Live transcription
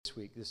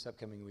this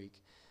upcoming week,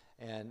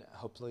 and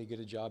hopefully get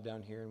a job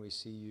down here, and we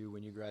see you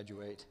when you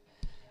graduate.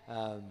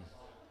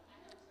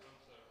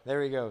 There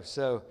we go.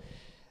 So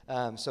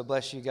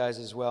bless you guys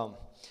as well.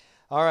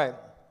 All right.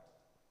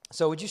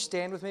 So would you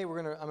stand with me? I'm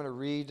going to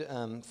read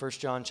 1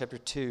 John chapter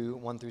 2,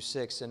 1 through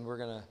 6, and we're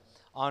going to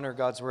honor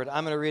God's word.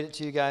 I'm going to read it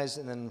to you guys,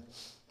 and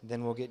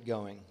then we'll get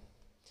going.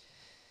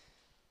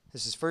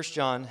 This is 1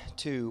 John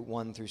 2,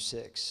 1 through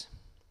 6.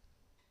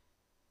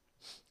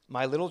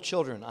 My little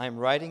children, I am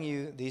writing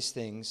you these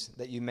things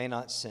that you may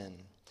not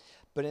sin.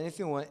 But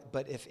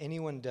if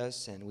anyone does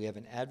sin, we have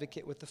an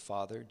advocate with the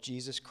Father,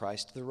 Jesus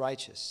Christ the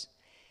righteous.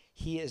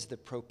 He is the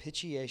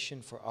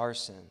propitiation for our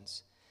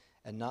sins,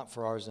 and not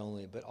for ours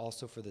only, but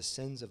also for the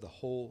sins of the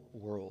whole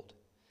world.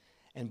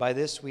 And by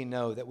this we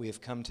know that we have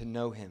come to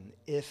know him,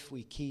 if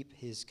we keep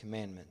his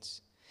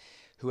commandments.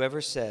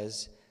 Whoever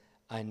says,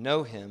 I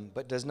know him,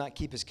 but does not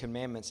keep his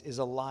commandments, is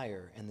a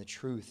liar, and the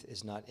truth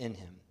is not in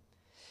him.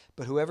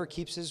 But whoever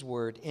keeps his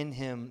word, in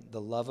him the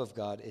love of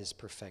God is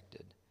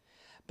perfected.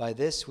 By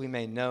this we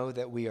may know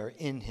that we are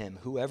in him.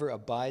 Whoever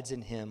abides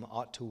in him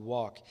ought to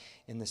walk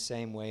in the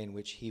same way in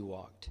which he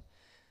walked.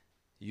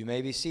 You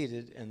may be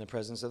seated in the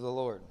presence of the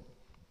Lord.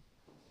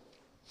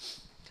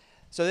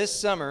 So this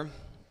summer,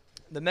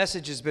 the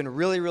message has been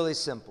really, really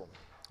simple.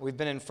 We've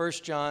been in 1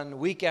 John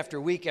week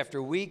after week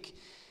after week,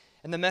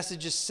 and the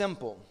message is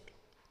simple.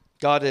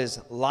 God is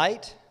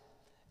light,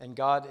 and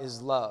God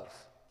is love.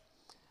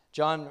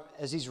 John,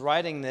 as he's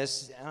writing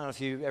this, I don't know if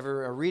you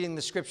ever are reading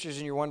the scriptures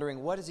and you're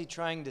wondering, what is he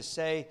trying to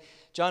say?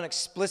 John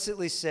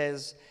explicitly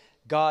says,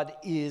 God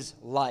is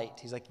light.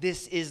 He's like,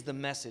 this is the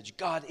message.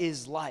 God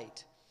is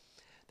light.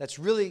 That's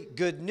really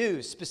good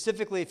news,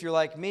 specifically if you're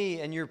like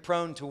me and you're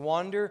prone to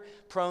wander,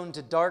 prone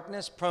to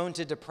darkness, prone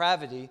to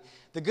depravity.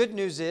 The good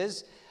news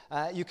is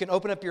you can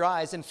open up your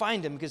eyes and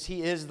find him because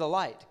he is the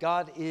light.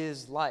 God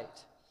is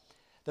light.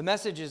 The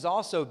message has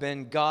also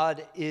been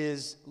God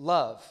is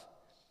love.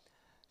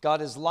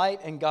 God is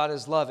light and God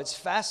is love. It's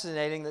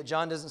fascinating that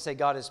John doesn't say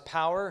God is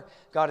power,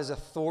 God is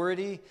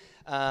authority.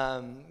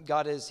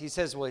 He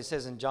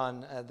says in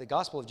John, the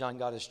Gospel of John,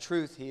 God is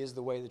truth. He is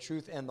the way, the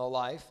truth, and the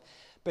life.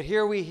 But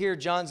here we hear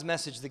John's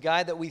message, the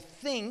guy that we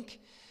think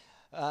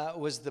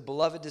was the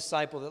beloved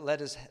disciple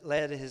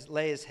that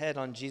lay his head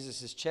on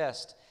Jesus'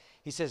 chest.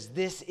 He says,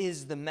 this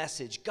is the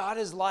message. God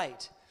is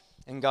light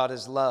and God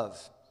is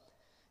love.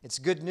 It's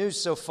good news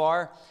so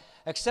far,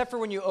 except for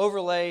when you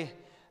overlay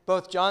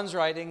both John's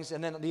writings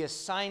and then the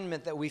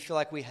assignment that we feel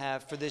like we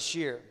have for this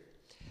year.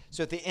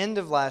 So at the end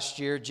of last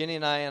year, Jenny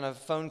and I on a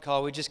phone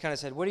call, we just kind of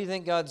said, what do you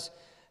think God's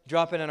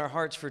dropping in our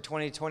hearts for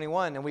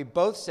 2021? And we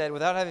both said,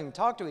 without having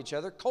talked to each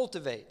other,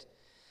 cultivate.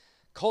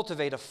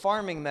 Cultivate, a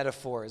farming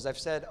metaphor. As I've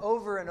said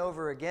over and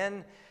over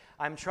again,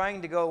 I'm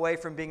trying to go away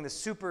from being the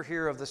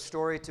superhero of the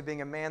story to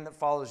being a man that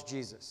follows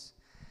Jesus.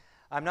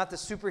 I'm not the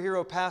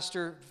superhero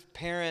pastor,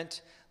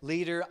 parent,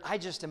 leader. I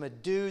just am a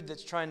dude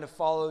that's trying to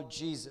follow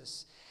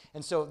Jesus.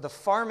 And so the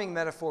farming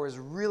metaphor is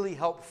really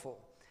helpful.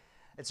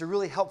 It's a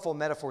really helpful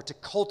metaphor to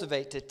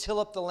cultivate, to till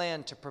up the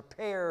land, to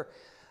prepare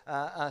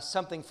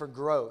something for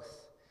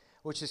growth,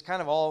 which is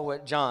kind of all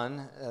what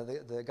John,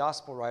 the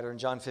gospel writer in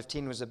John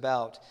 15, was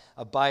about,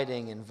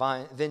 abiding in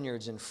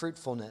vineyards and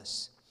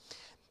fruitfulness.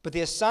 But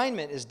the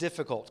assignment is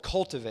difficult,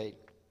 cultivate,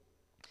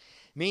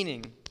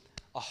 meaning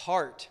a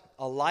heart,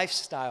 a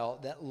lifestyle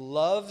that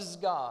loves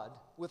God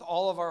with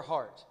all of our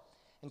heart,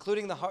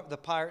 including the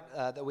part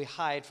that we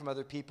hide from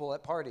other people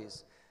at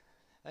parties,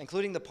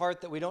 including the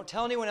part that we don't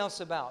tell anyone else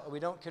about, that we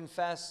don't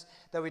confess,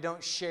 that we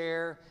don't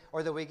share,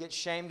 or that we get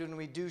shamed when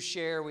we do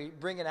share. We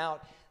bring it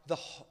out.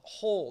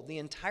 The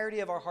entirety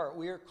of our heart,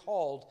 we are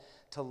called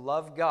to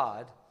love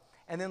God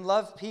and then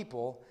love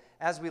people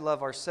as we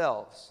love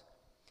ourselves,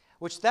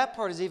 which that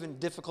part is even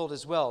difficult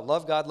as well.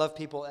 Love God, love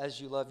people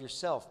as you love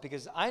yourself,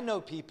 because I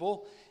know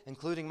people,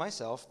 including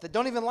myself, that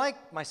don't even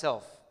like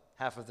myself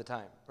half of the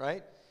time,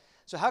 right?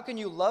 So how can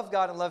you love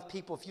God and love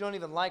people if you don't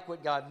even like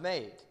what God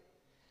made?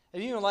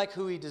 If you don't like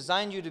who he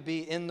designed you to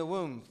be in the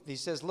womb. He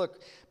says,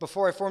 look,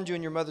 before I formed you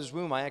in your mother's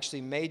womb, I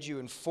actually made you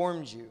and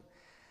formed you.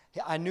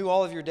 I knew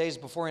all of your days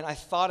beforehand. I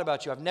thought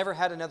about you. I've never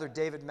had another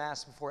David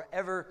Mass before,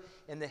 ever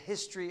in the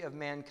history of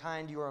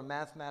mankind. You are a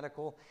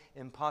mathematical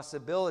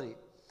impossibility.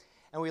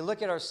 And we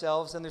look at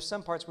ourselves, and there's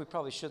some parts we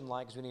probably shouldn't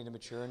like because we need to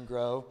mature and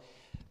grow.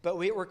 But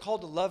we're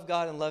called to love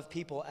God and love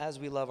people as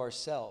we love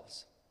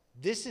ourselves.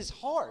 This is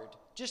hard,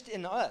 just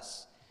in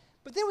us.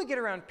 But then we get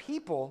around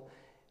people,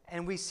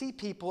 and we see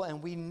people,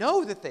 and we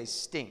know that they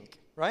stink,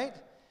 right?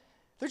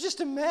 They're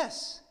just a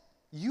mess.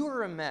 You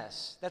are a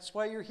mess. That's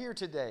why you're here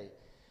today.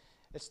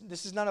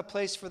 This is not a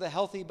place for the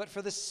healthy, but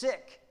for the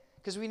sick,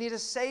 because we need a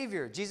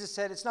Savior. Jesus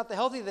said it's not the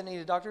healthy that need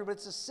a doctor, but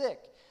it's the sick.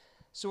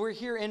 So we're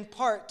here in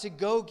part to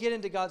go get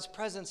into God's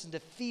presence and to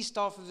feast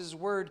off of his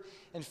word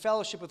and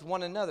fellowship with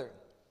one another.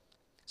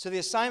 So the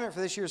assignment for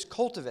this year is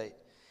cultivate.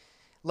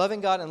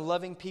 Loving God and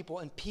loving people,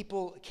 and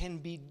people can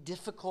be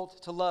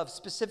difficult to love.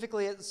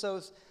 Specifically,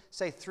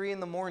 say 3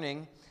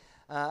 a.m,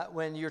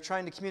 when you're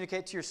trying to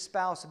communicate to your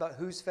spouse about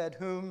who's fed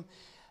whom,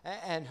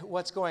 and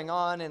what's going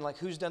on and like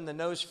who's done the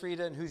nose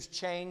Frida and who's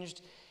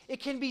changed, it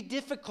can be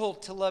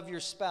difficult to love your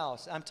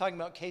spouse. I'm talking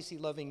about Casey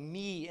loving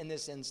me in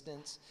this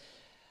instance.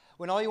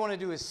 When all you want to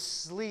do is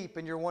sleep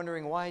and you're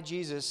wondering why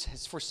Jesus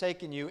has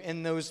forsaken you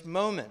in those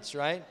moments,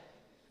 right?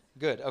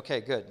 Good. Okay,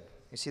 good.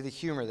 You see the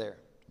humor there.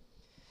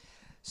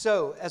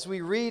 So, as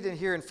we read in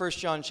here in 1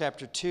 John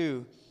chapter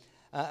 2,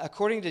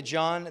 according to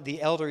John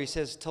the elder, he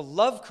says, to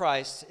love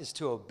Christ is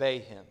to obey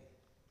him.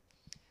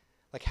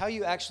 Like how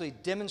you actually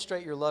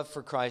demonstrate your love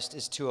for Christ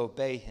is to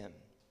obey him.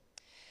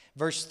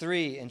 Verse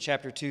 3 in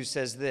chapter 2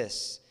 says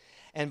this,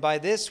 and by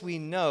this we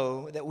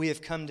know that we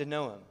have come to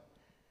know him.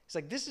 It's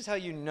like, this is how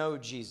you know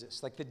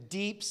Jesus, like the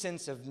deep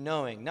sense of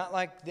knowing, not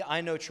like I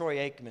know Troy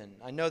Aikman.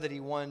 I know that he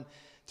won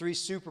 3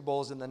 Super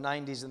Bowls in the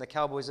 90s and the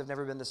Cowboys have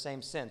never been the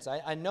same since.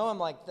 I know him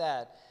like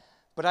that,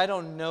 but I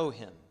don't know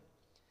him.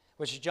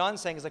 What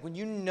John's saying is like when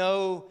you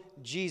know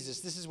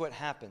Jesus, this is what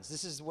happens.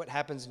 This is what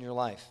happens in your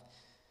life.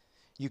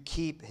 You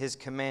keep his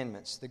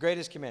commandments. The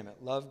greatest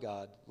commandment, love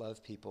God,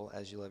 love people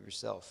as you love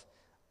yourself,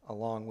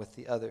 along with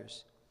the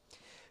others.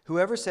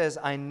 Whoever says,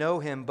 I know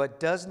him, but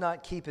does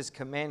not keep his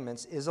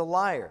commandments is a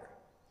liar.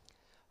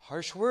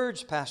 Harsh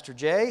words, Pastor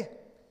Jay.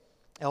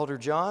 Elder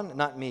John,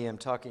 not me, I'm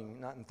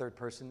talking not in third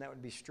person. That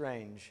would be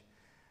strange.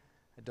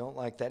 I don't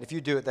like that. If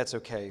you do it, that's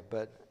okay.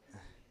 But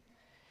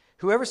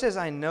whoever says,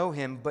 I know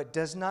him, but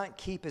does not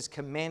keep his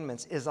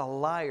commandments is a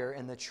liar,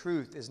 and the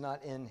truth is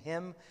not in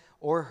him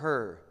or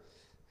her.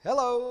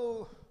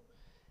 Hello.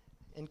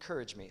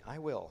 Encourage me. I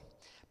will.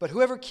 But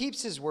whoever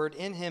keeps his word,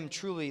 in him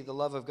truly the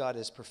love of God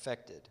is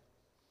perfected.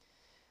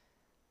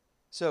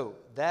 So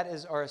that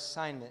is our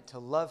assignment, to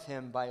love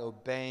him by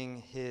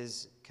obeying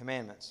his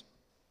commandments.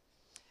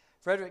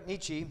 Friedrich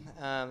Nietzsche,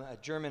 a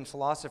German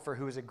philosopher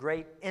who was a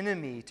great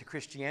enemy to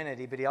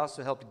Christianity, but he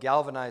also helped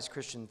galvanize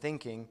Christian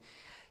thinking,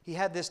 he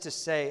had this to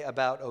say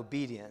about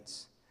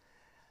obedience.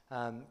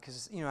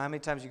 Because, you know, how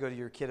many times you go to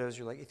your kiddos,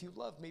 you're like, if you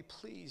love me,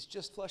 please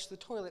just flush the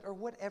toilet, or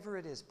whatever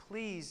it is,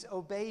 please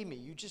obey me.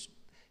 You just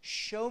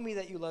show me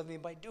that you love me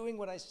by doing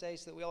what I say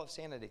so that we all have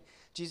sanity.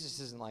 Jesus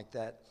isn't like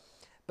that.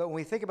 But when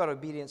we think about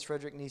obedience,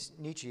 Friedrich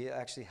Nietzsche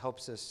actually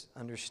helps us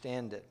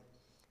understand it.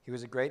 He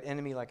was a great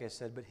enemy, like I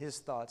said, but his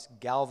thoughts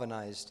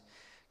galvanized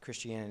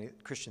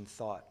Christian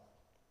thought.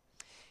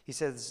 He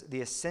says,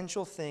 the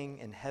essential thing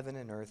in heaven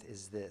and earth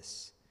is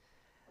this,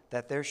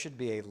 that there should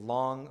be a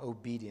long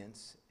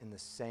obedience in the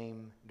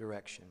same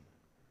direction.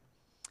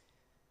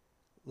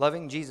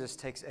 Loving Jesus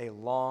takes a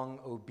long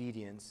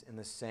obedience in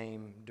the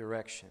same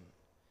direction.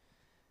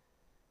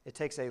 It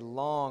takes a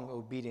long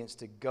obedience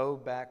to go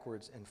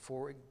backwards and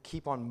forward,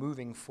 keep on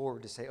moving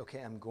forward to say, okay,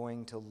 I'm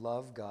going to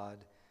love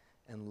God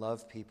and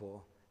love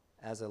people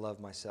as I love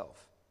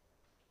myself.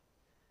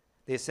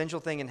 The essential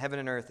thing in heaven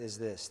and earth is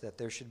this, that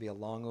there should be a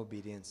long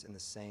obedience in the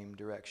same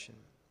direction.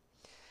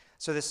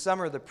 So this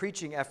summer, the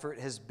preaching effort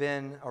has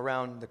been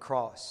around the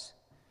cross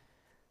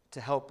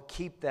to help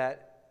keep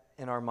that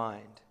in our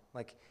mind.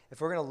 Like,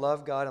 if we're going to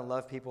love God and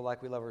love people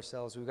like we love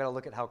ourselves, we've got to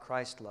look at how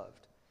Christ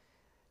loved.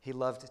 He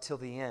loved till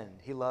the end.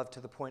 He loved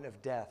to the point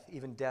of death,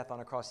 even death on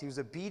a cross. He was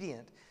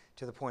obedient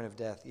to the point of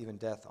death, even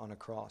death on a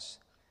cross.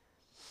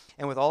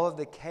 And with all of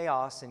the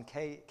chaos and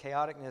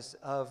chaoticness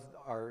of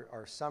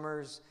our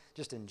summers,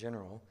 just in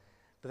general,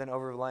 but then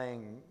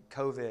overlaying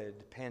COVID,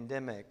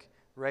 pandemic,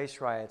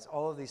 race riots,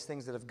 all of these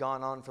things that have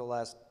gone on for the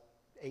last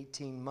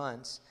 18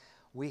 months,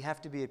 we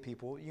have to be a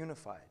people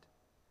unified.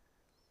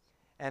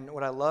 And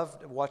what I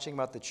love watching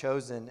about The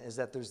Chosen is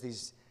that there's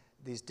these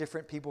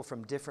different people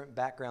from different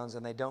backgrounds,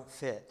 and they don't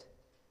fit.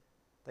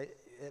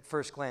 At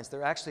first glance,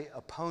 they're actually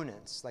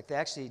opponents. Like, they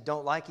actually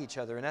don't like each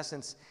other. In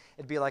essence,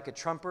 it'd be like a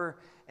Trumper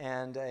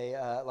and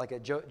a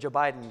Joe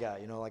Biden guy.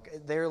 You know,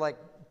 like they're like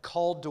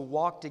called to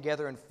walk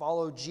together and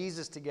follow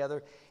Jesus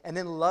together, and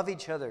then love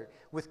each other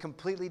with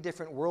completely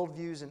different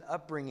worldviews and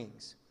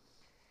upbringings.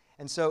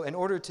 And so, in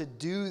order to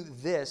do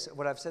this,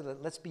 what I've said,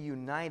 let's be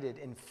united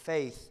in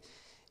faith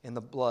in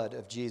the blood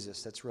of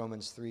Jesus. That's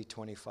Romans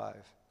 3:25.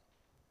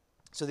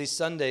 So these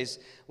Sundays,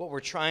 what we're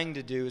trying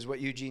to do is what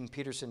Eugene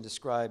Peterson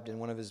described in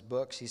one of his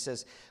books. He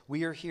says,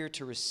 we are here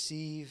to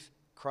receive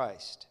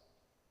Christ.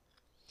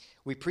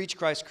 We preach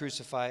Christ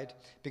crucified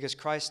because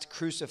Christ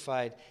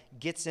crucified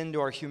gets into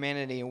our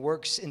humanity and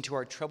works into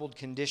our troubled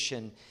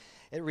condition.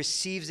 It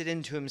receives it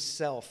into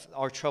himself,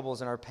 our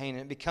troubles and our pain,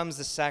 and it becomes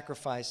the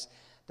sacrifice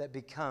that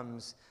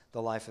becomes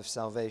the life of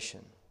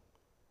salvation.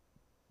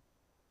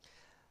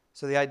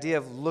 So the idea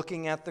of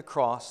looking at the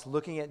cross,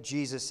 looking at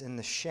Jesus in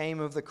the shame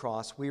of the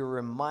cross, we were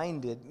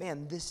reminded,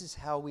 man, this is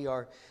how we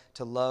are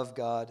to love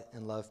God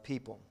and love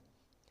people.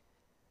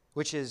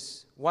 Which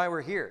is why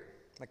we're here.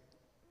 Like,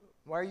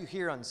 why are you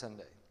here on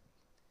Sunday?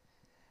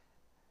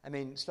 I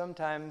mean,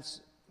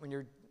 sometimes when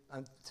you're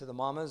to the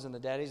mamas and the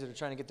daddies that are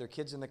trying to get their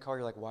kids in the car,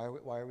 you're like,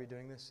 why are we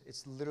doing this?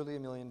 It's literally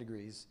 1,000,000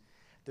 degrees.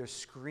 They're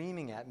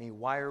screaming at me,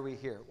 why are we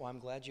here? Well, I'm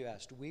glad you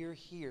asked. We are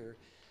here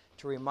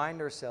to remind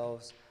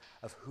ourselves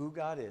of who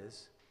God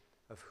is,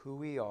 of who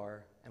we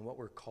are, and what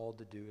we're called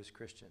to do as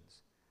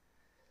Christians.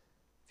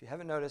 If you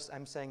haven't noticed,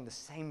 I'm saying the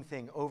same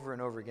thing over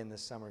and over again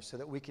this summer so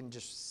that we can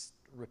just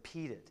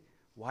repeat it.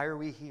 Why are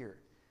we here?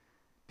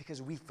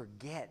 Because we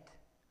forget.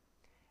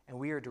 And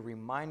we are to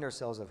remind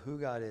ourselves of who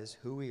God is,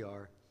 who we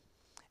are,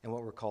 and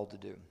what we're called to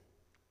do.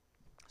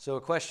 So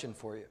a question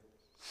for you.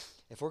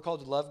 If we're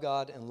called to love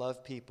God and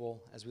love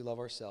people as we love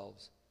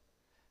ourselves,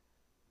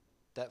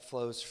 that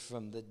flows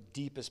from the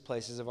deepest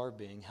places of our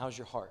being. How's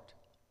your heart?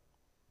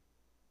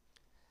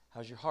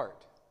 How's your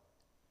heart?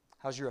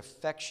 How's your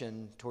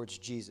affection towards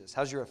Jesus?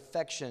 How's your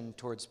affection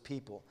towards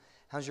people?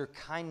 How's your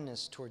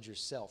kindness towards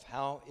yourself?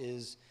 How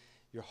is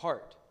your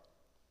heart?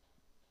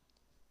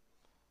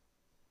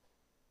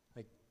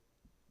 Like,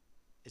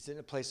 is it in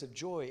a place of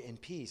joy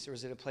and peace, or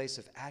is it a place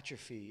of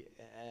atrophy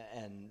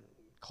and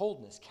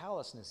coldness,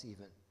 callousness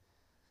even?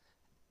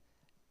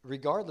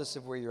 Regardless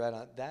of where you're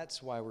at,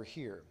 that's why we're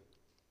here,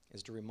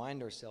 is to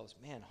remind ourselves,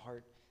 man,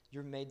 heart,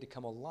 you're made to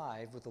come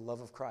alive with the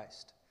love of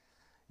Christ.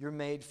 You're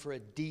made for a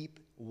deep,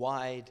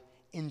 wide,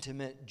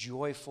 intimate,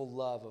 joyful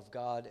love of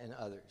God and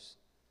others.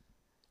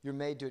 You're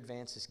made to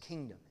advance His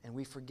kingdom, and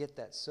we forget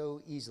that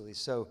so easily.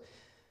 So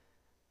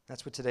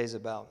that's what today's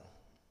about.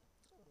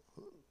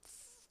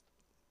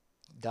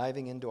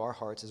 Diving into our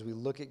hearts as we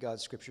look at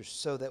God's Scripture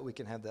so that we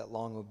can have that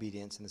long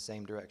obedience in the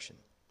same direction.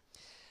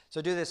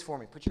 So do this for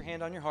me. Put your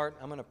hand on your heart.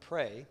 I'm going to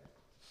pray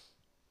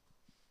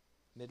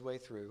midway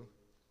through.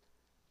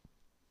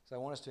 So I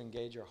want us to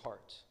engage our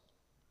hearts.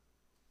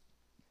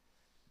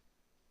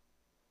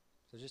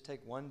 So just take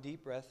one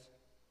deep breath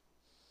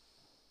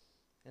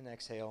and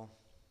exhale.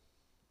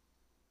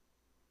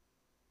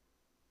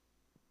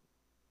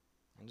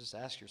 And just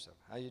ask yourself,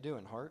 how you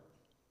doing, heart?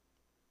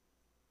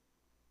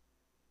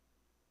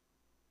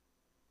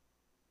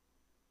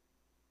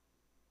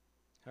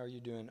 How are you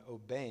doing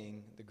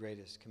obeying the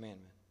greatest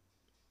commandment?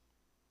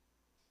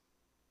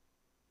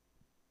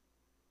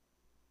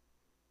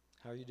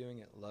 How are you doing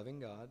at loving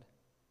God,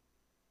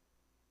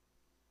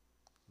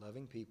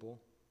 loving people,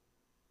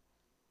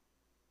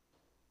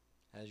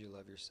 as you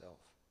love yourself?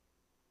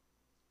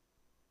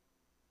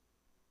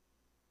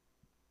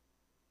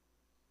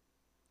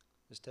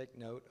 Just take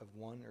note of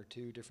one or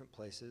two different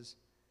places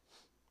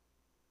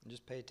and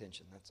just pay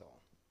attention, that's all.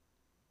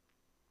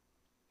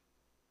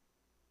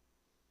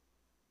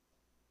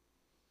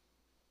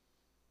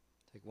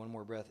 Take one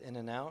more breath in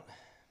and out.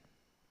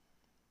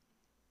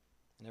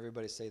 And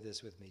everybody say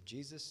this with me.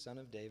 Jesus, Son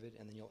of David,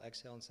 and then you'll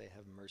exhale and say,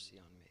 have mercy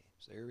on me.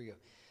 So here we go.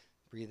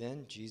 Breathe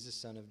in, Jesus,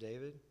 Son of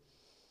David,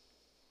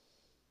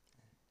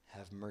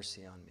 have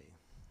mercy on me.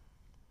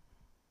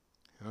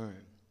 All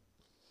right.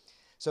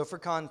 So for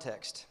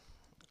context,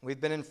 we've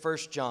been in 1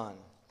 John.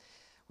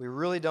 We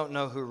really don't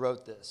know who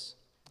wrote this.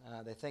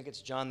 They think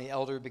it's John the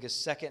Elder because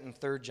 2nd and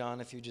 3rd John,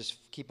 if you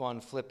just keep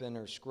on flipping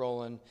or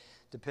scrolling,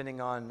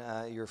 depending on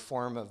your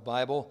form of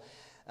Bible,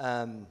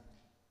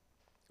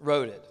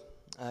 wrote it.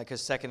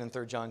 Because 2nd and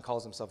 3rd John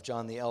calls himself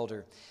John the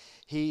Elder.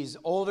 He's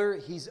older.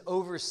 He's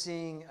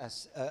overseeing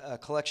a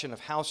collection of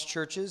house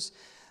churches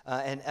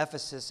in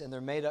Ephesus, and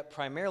they're made up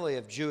primarily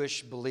of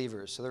Jewish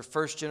believers. So they're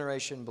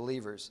first-generation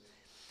believers.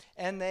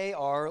 And they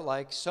are,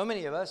 like so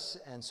many of us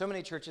and so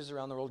many churches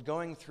around the world,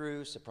 going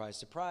through, surprise,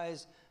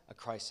 surprise, a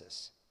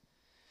crisis.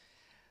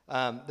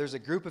 There's a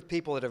group of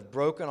people that have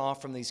broken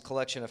off from these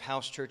collection of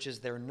house churches.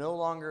 They're no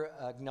longer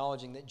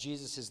acknowledging that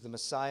Jesus is the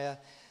Messiah.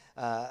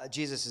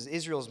 Jesus is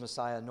Israel's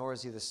Messiah, nor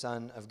is He the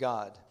Son of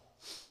God.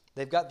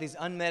 They've got these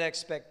unmet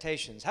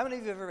expectations. How many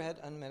of you have ever had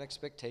unmet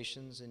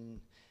expectations in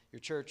your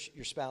church,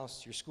 your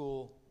spouse, your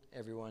school,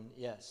 everyone?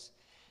 Yes.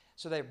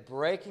 So they're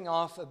breaking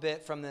off a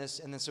bit from this,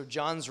 and then so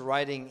John's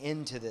writing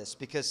into this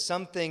because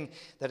something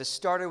that has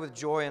started with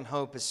joy and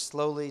hope is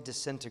slowly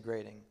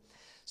disintegrating.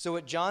 So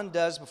what John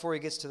does before he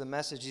gets to the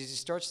message is he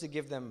starts to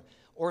give them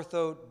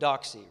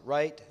orthodoxy,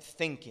 right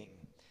thinking.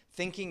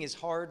 Thinking is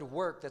hard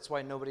work. That's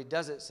why nobody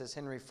does it, says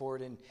Henry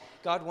Ford. And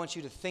God wants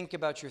you to think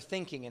about your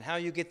thinking and how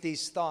you get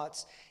these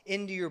thoughts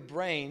into your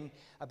brain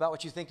about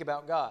what you think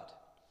about God.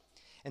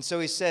 And so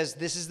he says,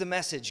 this is the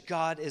message.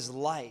 God is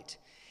light.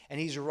 And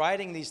he's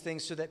writing these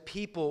things so that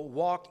people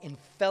walk in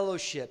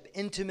fellowship,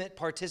 intimate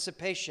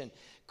participation,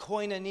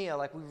 koinonia,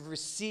 like we've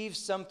received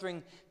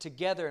something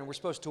together and we're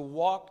supposed to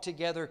walk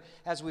together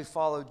as we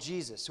follow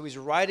Jesus. So he's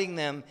writing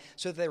them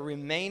so that they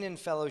remain in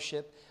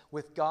fellowship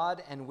with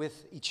God and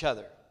with each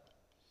other.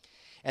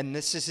 And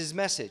this is his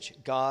message.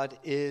 God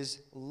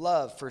is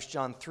love. 1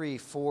 John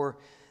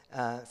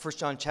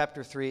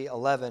chapter 3,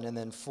 11, and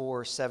then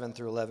 4, 7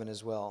 through 11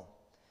 as well.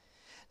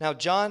 Now,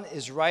 John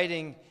is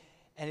writing,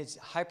 and it's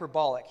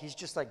hyperbolic. He's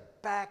just like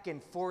back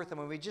and forth. And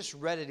when we just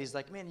read it, he's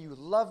like, man, you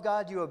love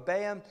God, you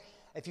obey Him.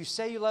 If you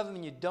say you love Him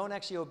and you don't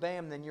actually obey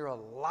Him, then you're a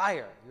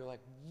liar. You're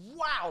like,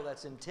 wow,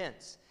 that's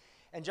intense.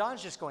 And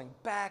John's just going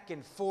back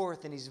and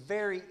forth, and he's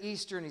very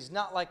Eastern. He's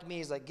not like me.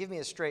 He's like, give me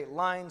a straight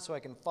line so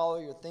I can follow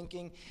your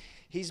thinking.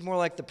 He's more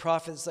like the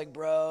prophet. It's like,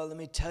 bro, let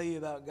me tell you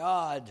about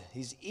God.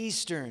 He's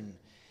Eastern.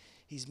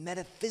 He's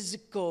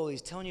metaphysical.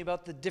 He's telling you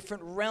about the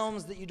different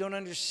realms that you don't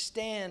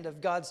understand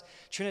of God's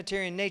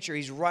Trinitarian nature.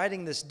 He's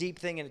writing this deep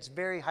thing, and it's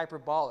very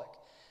hyperbolic.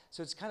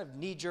 So it's kind of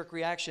knee-jerk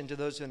reaction to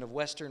those in a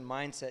Western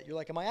mindset. You're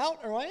like, am I out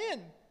or am I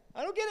in?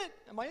 I don't get it.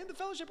 Am I in the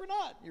fellowship or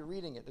not? You're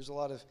reading it. There's a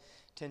lot of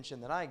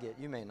tension that I get.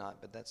 You may not,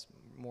 but that's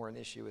more an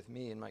issue with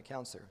me and my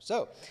counselor.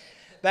 So,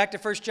 back to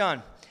 1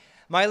 John.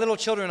 My little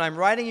children, I'm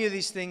writing you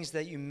these things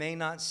that you may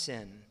not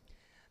sin.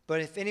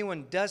 But if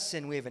anyone does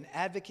sin, we have an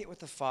advocate with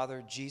the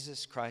Father,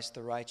 Jesus Christ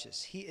the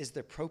righteous. He is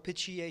the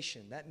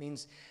propitiation. That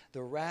means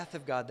the wrath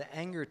of God, the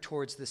anger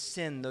towards the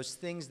sin, those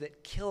things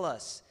that kill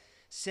us.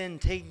 Sin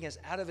taking us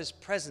out of his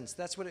presence.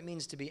 That's what it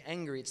means to be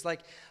angry. It's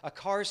like a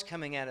car's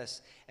coming at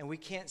us and we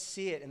can't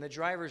see it and the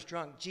driver's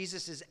drunk.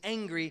 Jesus is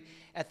angry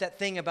at that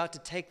thing about to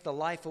take the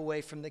life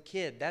away from the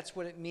kid. That's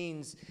what it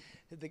means,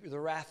 the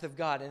wrath of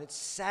God. And it's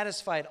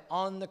satisfied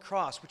on the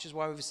cross, which is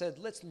why we've said,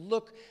 let's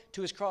look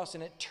to his cross,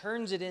 and it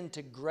turns it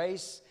into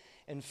grace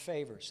and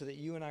favor so that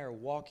you and I are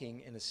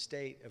walking in a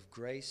state of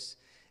grace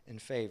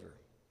and favor.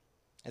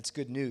 That's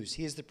good news.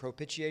 He is the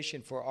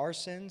propitiation for our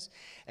sins,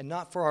 and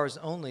not for ours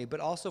only,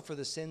 but also for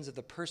the sins of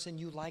the person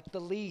you like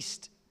the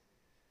least.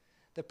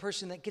 The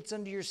person that gets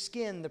under your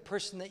skin, the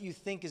person that you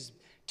think is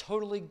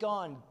totally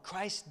gone.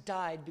 Christ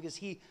died because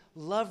he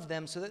loved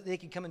them so that they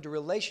could come into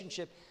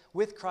relationship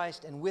with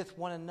Christ and with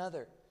one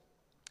another.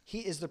 He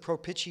is the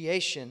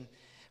propitiation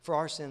for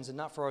our sins, and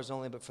not for ours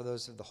only, but for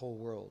those of the whole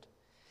world.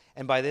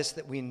 And by this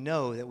that we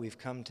know that we've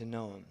come to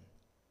know him.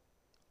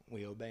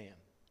 We obey him.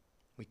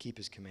 We keep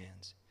his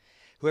commands.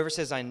 Whoever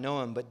says, I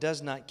know him, but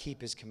does not keep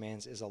his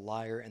commands is a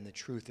liar, and the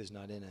truth is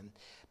not in him.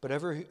 But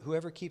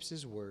whoever keeps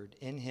his word,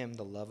 in him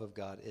the love of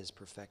God is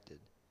perfected.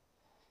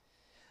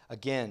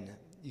 Again,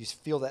 you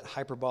feel that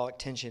hyperbolic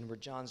tension where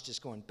John's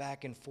just going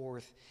back and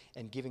forth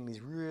and giving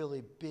these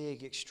really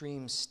big,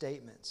 extreme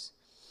statements.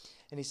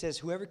 And he says,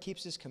 whoever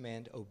keeps his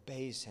command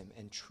obeys him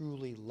and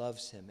truly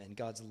loves him, and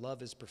God's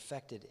love is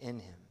perfected in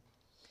him.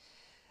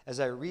 As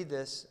I read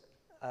this,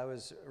 I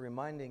was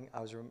reminded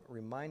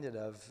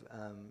of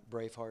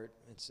Braveheart.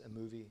 It's a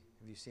movie.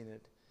 Have you seen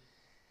it?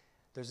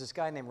 There's this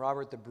guy named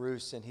Robert the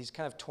Bruce, and he's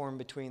kind of torn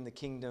between the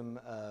kingdom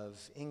of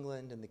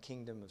England and the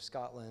kingdom of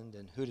Scotland,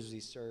 and who does he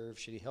serve?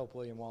 Should he help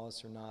William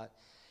Wallace or not?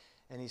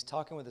 And he's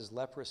talking with his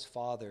leprous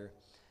father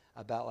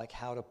about like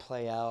how to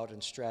play out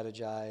and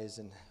strategize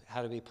and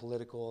how to be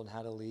political and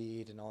how to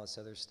lead and all this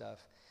other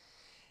stuff.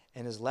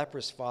 And his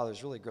leprous father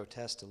is really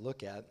grotesque to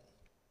look at.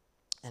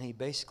 And he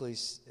basically,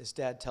 his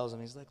dad tells him,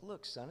 he's like,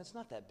 look, son, it's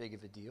not that big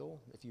of a deal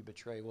if you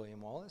betray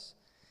William Wallace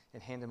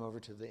and hand him over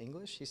to the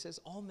English. He says,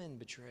 all men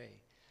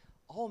betray.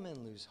 All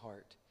men lose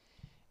heart.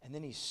 And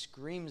then he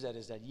screams at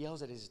his dad,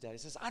 yells at his dad. He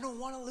says, I don't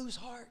want to lose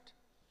heart.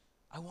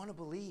 I want to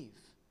believe.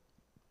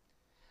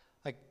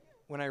 Like,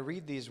 when I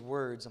read these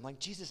words, I'm like,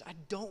 Jesus, I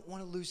don't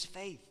want to lose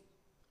faith.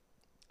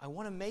 I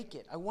want to make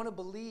it. I want to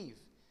believe.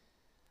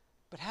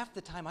 But half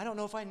the time, I don't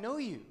know if I know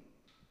you.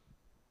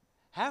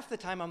 Half the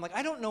time, I'm like,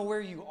 I don't know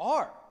where you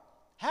are.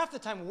 Half the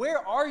time, where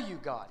are you,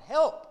 God?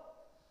 Help.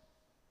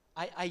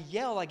 I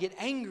yell, I get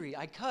angry,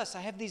 I cuss.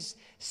 I have these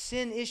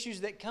sin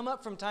issues that come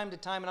up from time to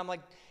time, and I'm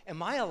like,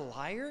 am I a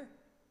liar?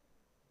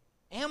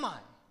 Am I?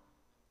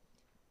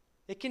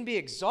 It can be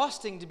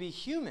exhausting to be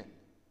human.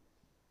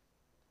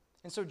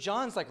 And so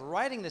John's like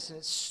writing this, and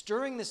it's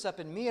stirring this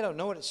up in me. I don't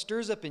know what it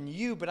stirs up in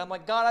you, but I'm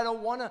like, God, I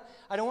don't want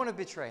to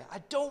betray. I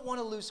don't want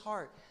to lose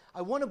heart.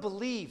 I want to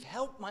believe.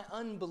 Help my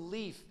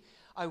unbelief.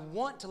 I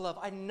want to love.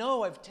 I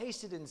know I've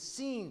tasted and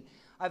seen.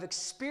 I've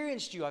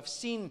experienced you. I've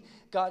seen,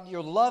 God,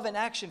 your love in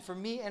action for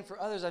me and for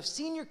others. I've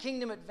seen your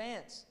kingdom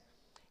advance.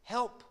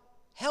 Help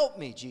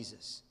me,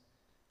 Jesus.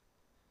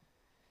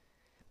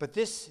 But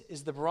this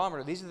is the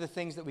barometer. These are the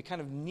things that we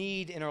kind of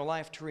need in our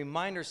life to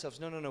remind ourselves,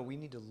 no. We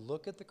need to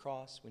look at the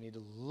cross. We need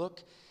to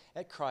look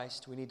at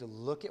Christ. We need to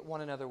look at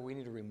one another. We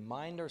need to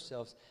remind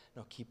ourselves,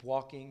 no, keep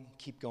walking,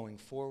 keep going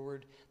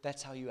forward.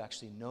 That's how you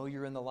actually know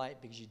you're in the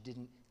light, because you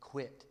didn't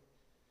quit.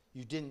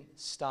 You didn't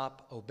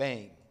stop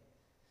obeying.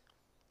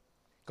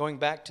 Going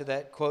back to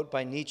that quote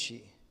by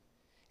Nietzsche,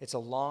 it's a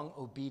long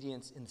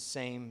obedience in the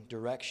same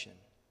direction.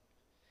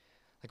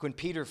 Like when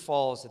Peter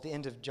falls at the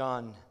end of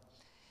John,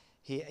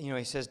 he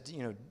says,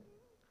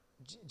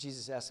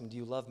 Jesus asks him, do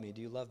you love me?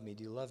 Do you love me?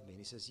 Do you love me? And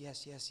he says,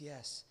 yes, yes,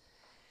 yes.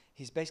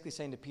 He's basically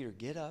saying to Peter,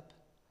 get up,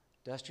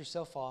 dust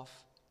yourself off,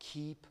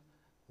 keep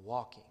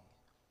walking.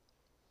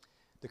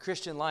 The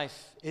Christian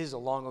life is a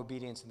long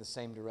obedience in the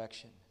same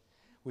direction.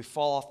 We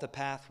fall off the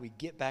path, we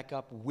get back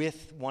up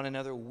with one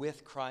another,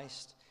 with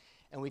Christ,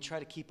 and we try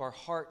to keep our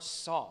hearts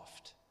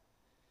soft.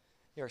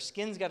 Our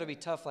skin's got to be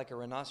tough like a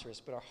rhinoceros,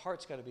 but our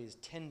heart's got to be as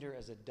tender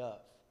as a dove.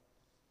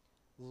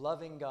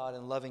 Loving God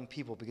and loving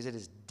people, because it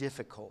is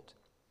difficult.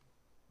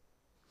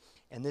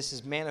 And this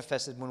is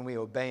manifested when we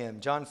obey him.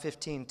 John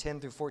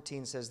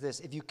 15:10-14 says this,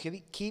 if you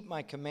keep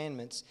my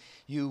commandments,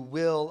 you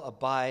will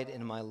abide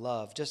in my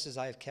love, just as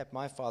I have kept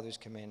my Father's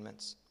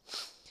commandments.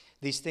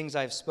 These things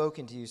I have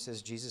spoken to you,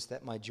 says Jesus,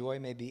 that my joy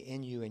may be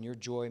in you and your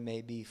joy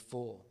may be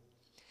full.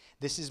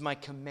 This is my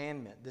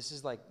commandment. This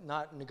is like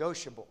not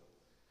negotiable.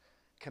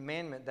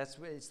 Commandment,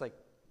 it's like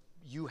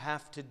you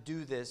have to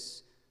do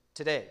this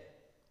today,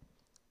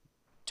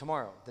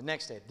 tomorrow, the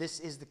next day. This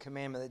is the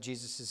commandment that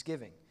Jesus is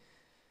giving.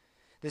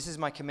 This is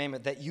my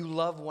commandment, that you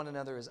love one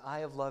another as I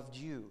have loved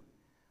you.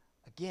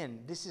 Again,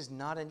 this is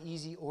not an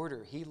easy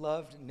order. He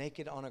loved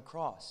naked on a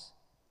cross.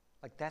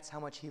 Like, that's how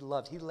much he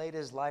loved. He laid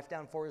his life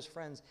down for his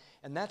friends.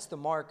 And that's the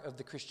mark of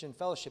the Christian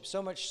fellowship.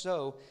 So much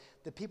so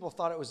that people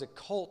thought it was a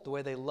cult the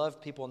way they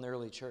loved people in the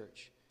early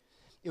church.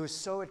 It was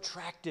so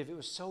attractive. It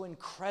was so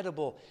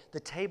incredible. The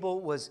table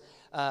was,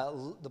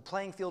 the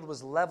playing field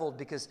was leveled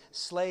because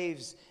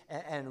slaves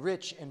and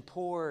rich and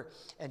poor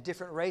and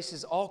different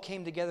races all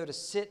came together to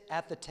sit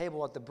at the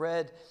table at the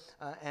bread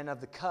and of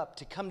the cup,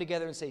 to come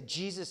together and say,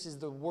 Jesus is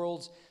the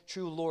world's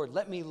true Lord.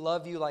 Let me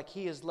love you like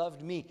he has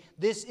loved me.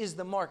 This is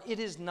the mark. It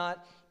is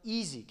not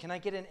easy. Can I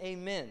get an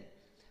amen?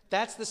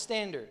 That's the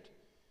standard.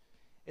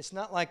 It's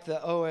not like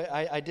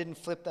I didn't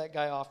flip that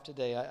guy off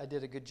today. I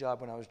did a good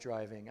job when I was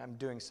driving. I'm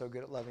doing so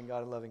good at loving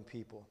God and loving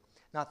people.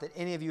 Not that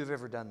any of you have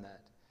ever done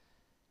that.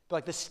 But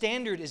like, the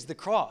standard is the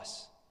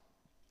cross.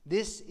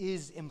 This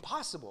is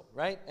impossible,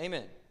 right?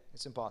 Amen.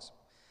 It's impossible.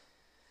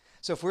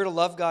 So if we're to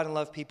love God and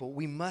love people,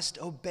 we must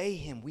obey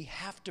him. We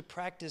have to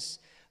practice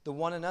the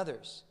one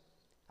another's.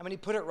 I mean, he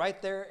put it right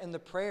there in the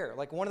prayer.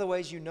 Like, one of the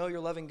ways you know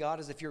you're loving God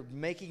is if you're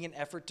making an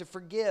effort to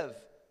forgive.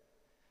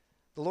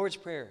 The Lord's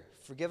Prayer,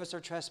 forgive us our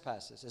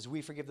trespasses as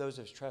we forgive those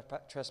who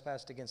have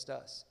trespassed against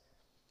us.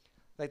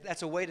 Like,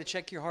 that's a way to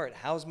check your heart.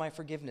 How's my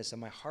forgiveness?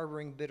 Am I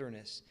harboring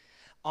bitterness?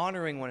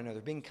 Honoring one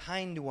another, being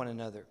kind to one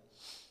another.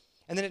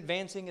 And then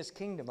advancing his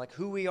kingdom, like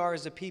who we are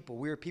as a people.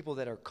 We are people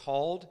that are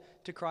called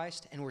to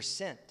Christ and we're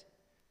sent.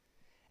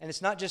 And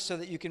it's not just so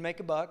that you can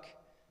make a buck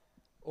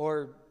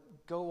or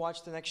go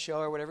watch the next show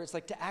or whatever. It's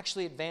like to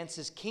actually advance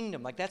his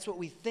kingdom. Like, that's what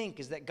we think,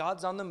 is that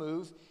God's on the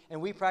move and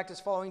we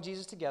practice following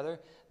Jesus together.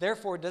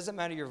 Therefore, it doesn't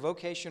matter your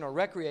vocation or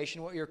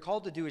recreation. What you're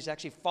called to do is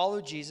actually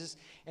follow Jesus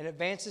and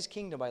advance his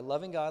kingdom by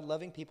loving God,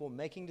 loving people,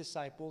 making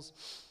disciples,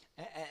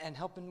 and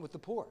helping with the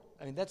poor.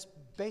 I mean, that's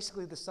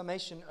basically the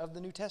summation of the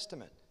New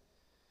Testament.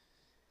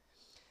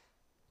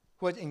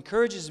 What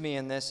encourages me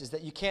in this is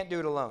that you can't do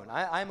it alone.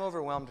 I'm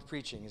overwhelmed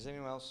preaching. Is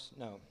anyone else?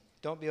 No.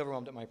 Don't be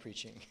overwhelmed at my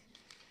preaching.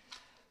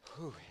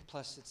 Whew,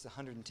 plus, it's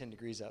 110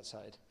 degrees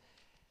outside.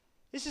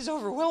 This is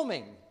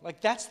overwhelming. Like,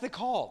 that's the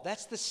call.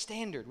 That's the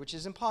standard, which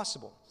is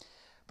impossible.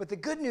 But the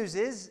good news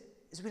is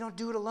we don't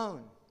do it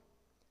alone.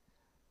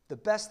 The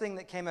best thing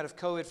that came out of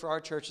COVID for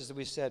our church is that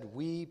we said,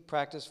 we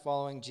practice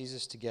following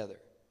Jesus together.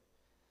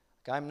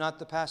 Like, I'm not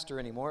the pastor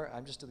anymore.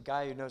 I'm just the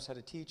guy who knows how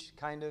to teach,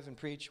 kind of, and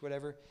preach,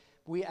 whatever.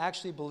 We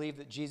actually believe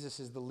that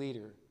Jesus is the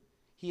leader.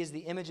 He is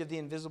the image of the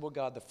invisible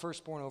God, the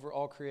firstborn over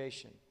all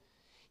creation.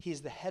 He is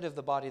the head of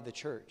the body of the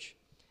church.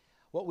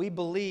 What we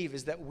believe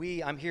is that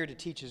I'm here to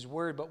teach his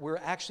word, but we're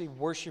actually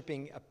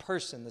worshiping a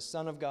person, the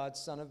Son of God,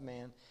 Son of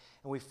Man,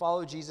 and we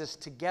follow Jesus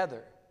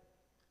together.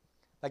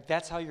 Like,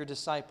 that's how you're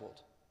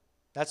discipled.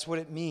 That's what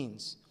it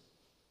means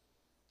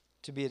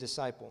to be a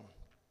disciple.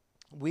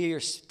 We are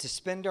to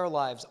spend our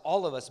lives,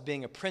 all of us,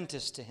 being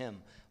apprenticed to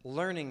him,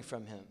 learning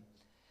from him.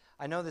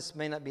 I know this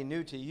may not be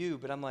new to you,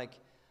 but I'm like,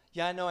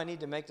 yeah, I know I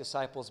need to make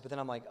disciples, but then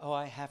I'm like,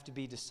 I have to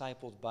be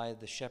discipled by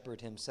the shepherd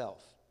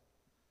himself.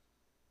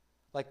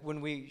 Like,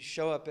 when we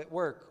show up at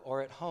work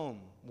or at home,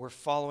 we're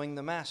following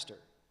the master.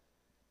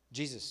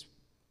 Jesus,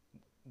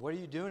 what are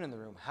you doing in the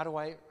room? How do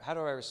I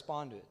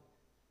respond to it?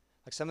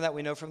 Like, some of that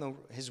we know from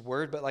his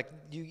word, but like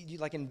you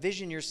like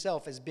envision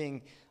yourself as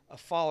being a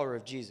follower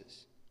of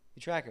Jesus.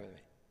 You tracking with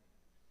me?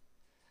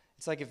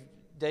 It's like if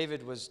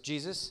David was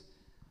Jesus,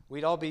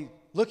 we'd all be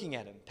looking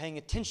at him, paying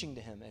attention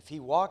to him. If he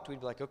walked, we'd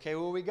be like, okay,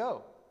 where we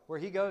go? Where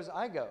he goes,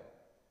 I go.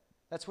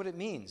 That's what it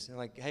means. And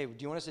like, hey, do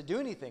you want us to do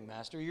anything,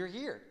 Master? You're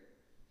here.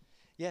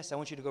 Yes, I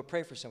want you to go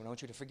pray for someone. I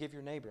want you to forgive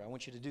your neighbor. I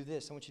want you to do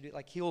this. I want you to do,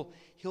 like,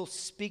 he'll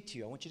speak to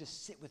you. I want you to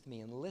sit with me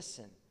and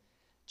listen.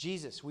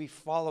 Jesus, we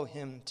follow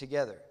him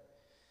together.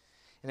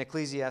 In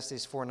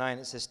Ecclesiastes 4:9,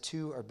 it says,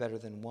 2 are better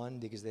than 1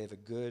 because they have a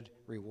good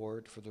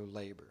reward for their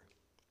labor.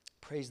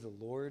 Praise the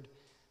Lord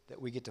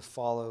that we get to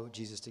follow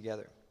Jesus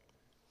together.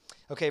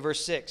 Okay,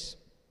 verse 6.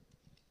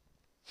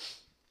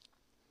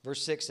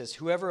 Verse 6 says,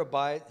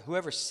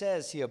 whoever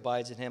says he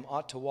abides in him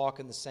ought to walk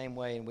in the same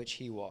way in which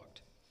he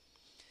walked.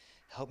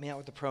 Help me out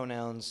with the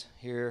pronouns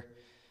here,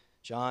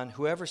 John.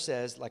 Whoever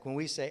says, like when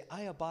we say,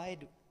 I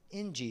abide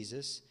in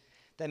Jesus,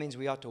 that means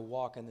we ought to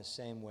walk in the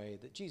same way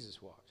that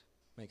Jesus walked.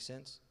 Make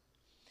sense?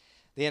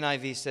 The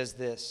NIV says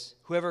this,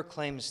 whoever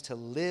claims to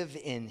live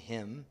in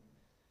him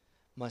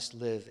must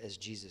live as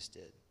Jesus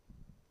did.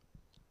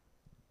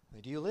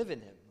 Like, do you live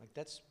in him? Like,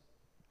 that's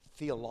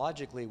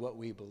theologically what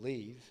we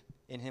believe.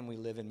 In him we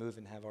live and move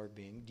and have our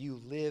being. Do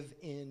you live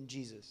in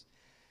Jesus?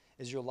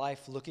 Is your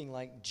life looking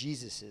like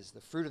Jesus is? The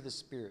fruit of the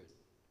Spirit.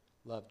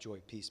 Love, joy,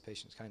 peace,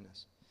 patience,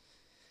 kindness.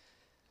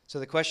 So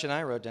the question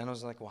I wrote down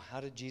was like, well, how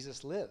did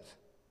Jesus live?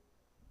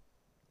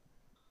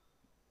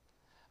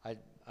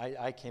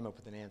 I came up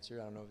with an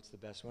answer. I don't know if it's the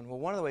best one. Well,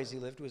 one of the ways he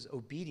lived was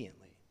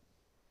obediently.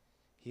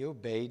 He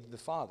obeyed the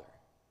Father,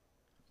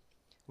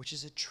 which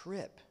is a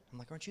trip. I'm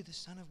like, aren't you the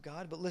Son of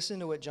God? But listen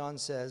to what John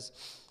says,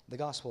 the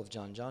Gospel of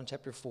John, John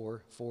chapter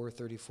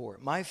 4:34.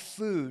 My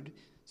food,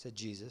 said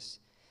Jesus,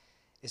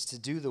 is to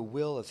do the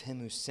will of him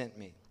who sent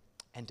me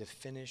and to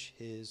finish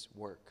his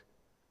work.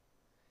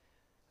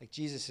 Like,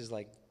 Jesus is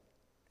like,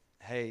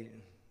 hey,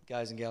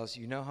 guys and gals,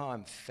 you know how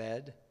I'm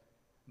fed?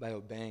 By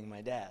obeying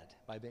my dad,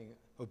 by being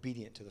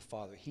obedient to the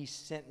Father. He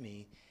sent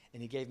me,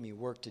 and he gave me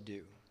work to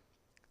do.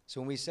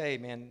 So when we say,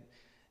 man,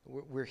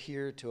 we're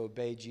here to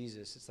obey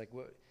Jesus, it's like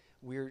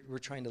we're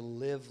trying to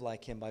live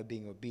like him by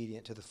being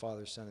obedient to the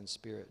Father, Son, and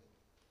Spirit.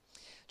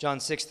 John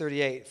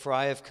 6:38, for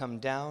I have come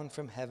down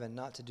from heaven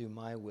not to do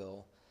my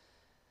will,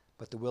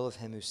 but the will of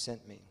him who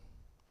sent me.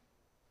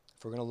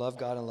 If we're going to love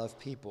God and love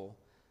people,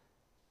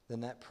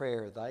 then that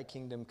prayer, thy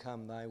kingdom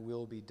come, thy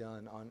will be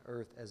done on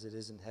earth as it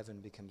is in heaven,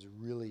 becomes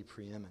really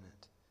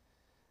preeminent.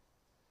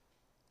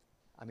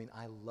 I mean,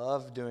 I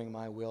love doing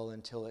my will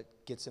until it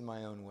gets in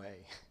my own way.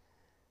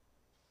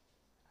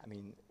 I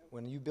mean,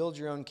 when you build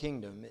your own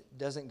kingdom, it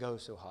doesn't go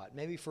so hot.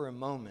 Maybe for a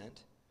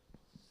moment.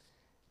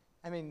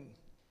 I mean,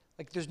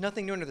 like there's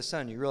nothing new under the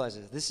sun. You realize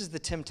this. This is the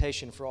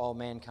temptation for all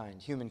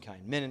mankind,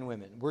 humankind, men and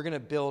women. We're going to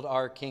build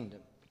our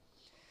kingdom.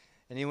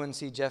 Anyone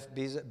see Jeff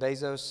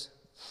Bezos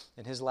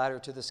and his ladder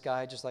to the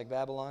sky, just like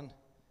Babylon?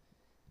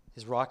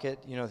 His rocket,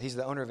 he's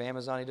the owner of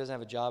Amazon. He doesn't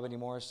have a job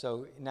anymore,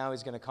 so now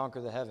he's going to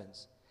conquer the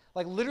heavens.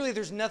 Like literally,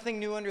 there's nothing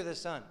new under the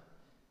sun.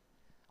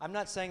 I'm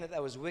not saying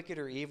that was wicked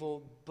or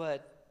evil,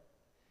 but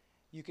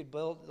you could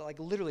build like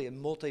literally a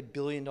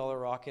multi-billion-dollar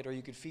rocket, or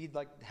you could feed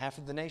like half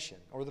of the nation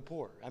or the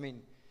poor. I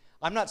mean,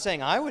 I'm not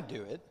saying I would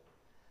do it.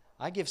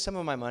 I give some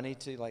of my money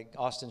to like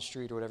Austin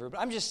Street or whatever, but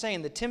I'm just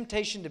saying the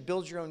temptation to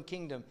build your own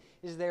kingdom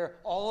is there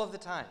all of the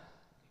time.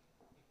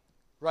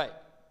 Right.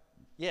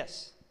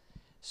 Yes.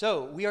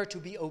 So we are to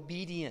be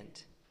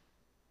obedient.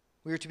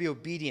 We are to be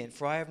obedient.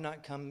 For I have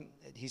not come,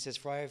 he says,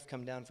 for I have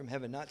come down from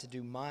heaven not to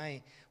do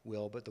my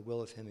will, but the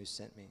will of him who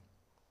sent me.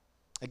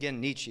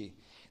 Again, Nietzsche,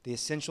 the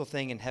essential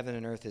thing in heaven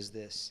and earth is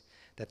this,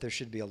 that there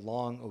should be a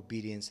long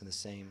obedience in the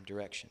same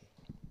direction.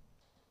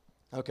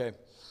 Okay.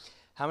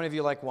 How many of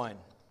you like wine?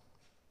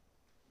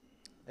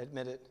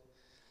 Admit it.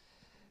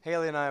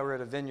 Haley and I were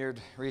at a vineyard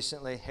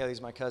recently.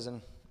 Haley's my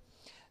cousin.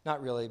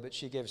 Not really, but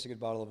she gave us a good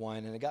bottle of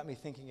wine, and it got me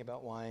thinking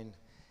about wine.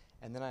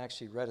 And then I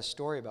actually read a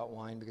story about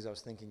wine because I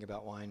was thinking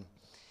about wine.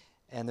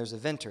 And there's a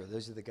vintner.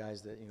 Those are the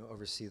guys that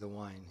oversee the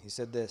wine. He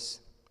said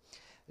this,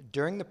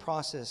 during the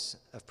process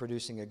of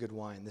producing a good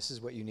wine, this is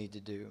what you need to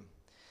do.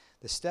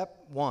 The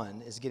step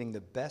one is getting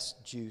the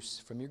best juice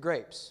from your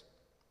grapes.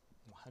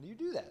 Well, how do you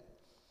do that?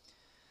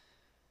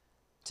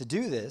 To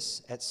do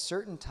this, at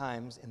certain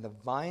times in the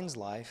vine's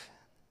life,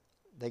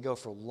 they go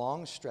for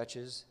long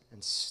stretches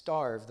and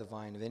starve the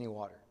vine of any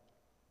water.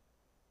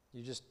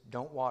 You just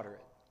don't water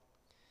it.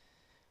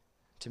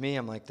 To me,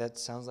 I'm like, that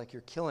sounds like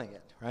you're killing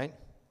it, right?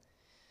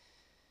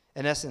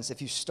 In essence,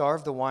 if you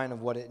starve the vine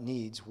of what it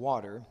needs,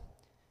 water,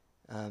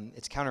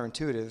 it's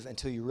counterintuitive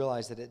until you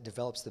realize that it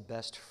develops the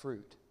best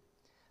fruit.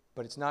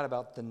 But it's not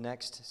about the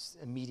next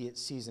immediate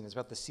season. It's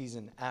about the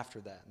season after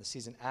that, and the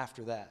season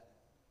after that.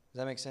 Does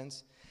that make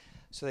sense?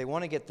 So they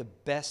want to get the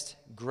best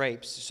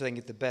grapes so they can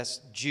get the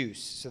best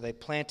juice. So they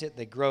plant it,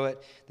 they grow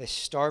it, they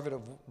starve it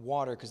of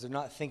water because they're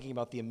not thinking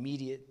about the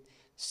immediate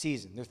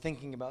season. They're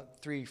thinking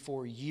about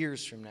 3-4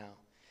 years from now.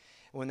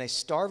 And when they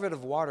starve it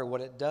of water,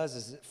 what it does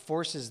is it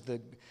forces the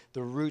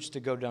roots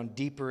to go down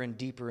deeper and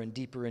deeper and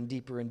deeper and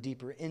deeper and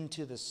deeper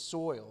into the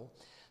soil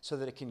so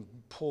that it can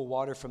pull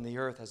water from the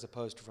earth as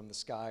opposed to from the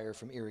sky or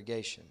from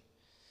irrigation.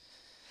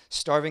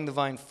 Starving the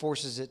vine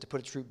forces it to put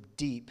its root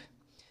deep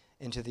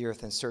into the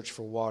earth and search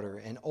for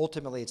water. And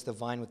ultimately, it's the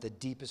vine with the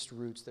deepest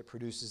roots that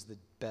produces the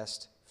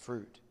best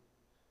fruit.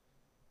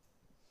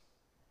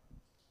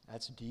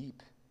 That's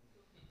deep,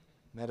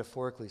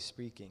 metaphorically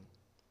speaking.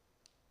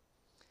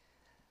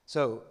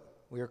 So,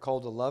 we are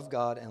called to love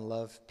God and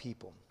love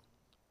people.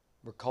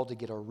 We're called to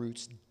get our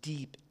roots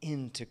deep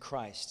into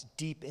Christ,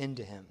 deep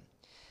into him.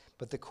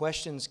 But the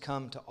questions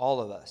come to all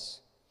of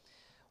us.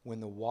 When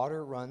the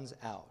water runs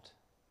out,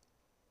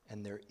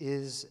 and there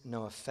is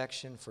no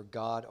affection for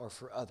God or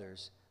for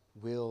others,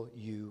 will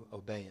you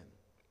obey him?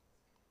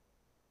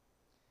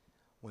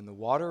 When the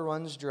water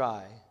runs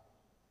dry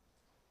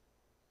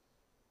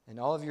and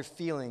all of your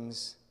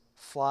feelings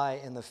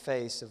fly in the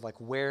face of like,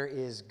 where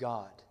is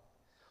God?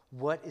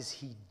 What is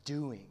he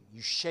doing?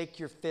 You shake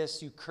your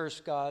fists, you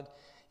curse God,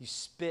 you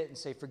spit and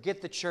say,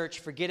 forget the church,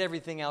 forget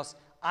everything else,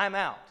 I'm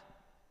out.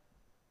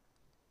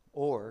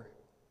 Or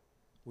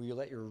will you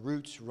let your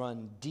roots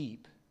run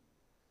deep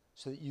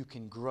so that you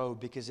can grow?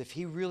 Because if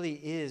he really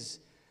is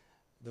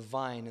the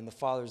vine and the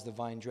Father's the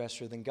vine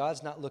dresser, then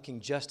God's not looking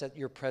just at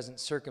your present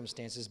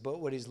circumstances, but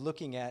what he's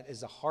looking at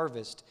is a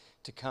harvest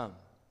to come.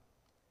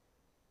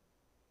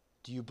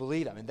 Do you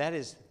believe? I mean,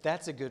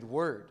 that's a good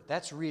word.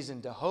 That's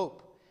reason to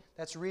hope.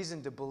 That's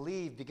reason to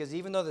believe, because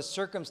even though the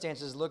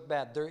circumstances look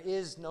bad, there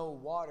is no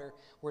water.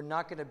 We're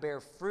not going to bear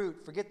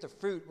fruit. Forget the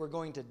fruit. We're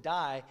going to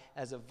die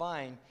as a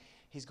vine.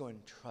 He's going,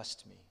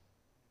 trust me.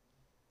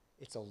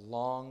 It's a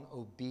long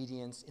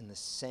obedience in the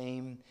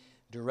same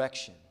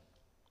direction.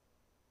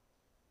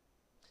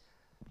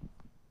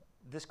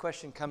 This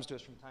question comes to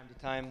us from time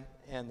to time,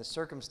 and the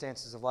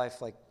circumstances of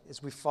life, like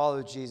as we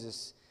follow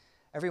Jesus,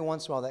 every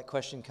once in a while that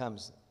question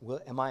comes,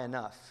 am I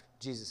enough?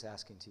 Jesus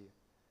asking to you.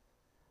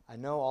 I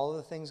know all of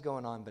the things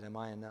going on, but am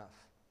I enough?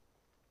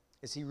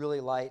 Is he really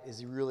light? Is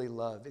he really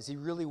love? Is he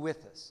really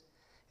with us?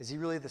 Is he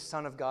really the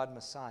Son of God,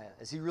 Messiah?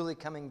 Is he really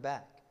coming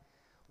back?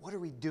 What are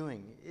we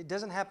doing? It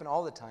doesn't happen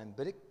all the time,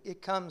 but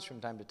it comes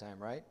from time to time,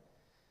 right?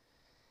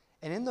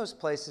 And in those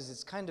places,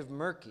 it's kind of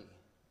murky.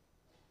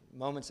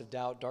 Moments of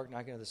doubt, dark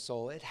knocking of the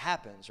soul. It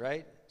happens,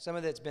 right? Some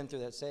of that's been through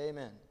that. Say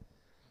amen.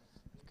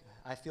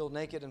 I feel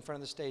naked in front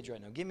of the stage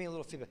right now. Give me a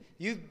little feedback.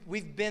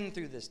 We've been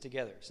through this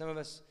together. Some of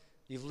us,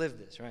 you've lived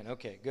this, right?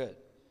 Okay, good.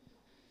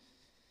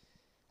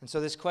 And so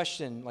this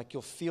question, like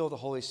you'll feel the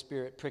Holy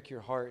Spirit prick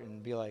your heart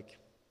and be like,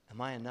 am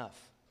I enough?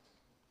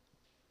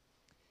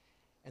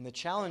 And the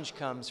challenge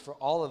comes for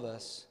all of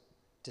us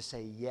to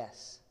say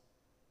yes.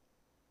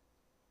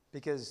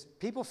 Because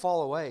people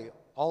fall away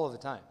all of the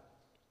time.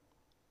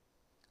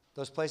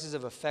 Those places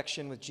of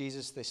affection with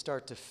Jesus, they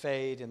start to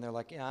fade, and they're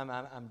like, yeah,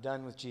 I'm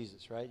done with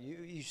Jesus, right?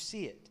 You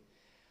see it.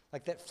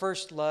 Like that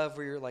first love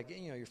where you're like,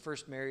 you're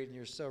first married and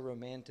you're so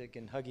romantic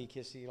and huggy,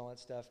 kissy and all that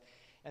stuff.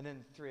 And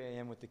then 3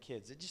 a.m. with the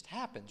kids. It just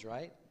happens,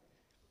 right?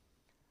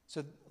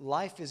 So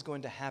life is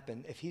going to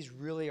happen. If he's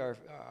really our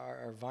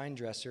vine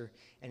dresser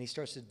and he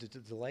starts to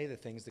delay the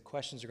things, the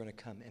questions are going to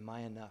come. Am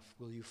I enough?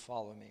 Will you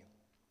follow me?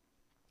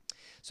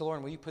 So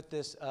Lauren, will you put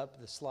this up,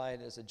 the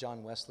slide, as a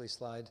John Wesley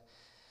slide?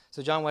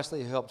 So John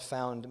Wesley, who helped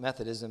found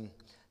Methodism,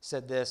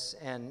 said this,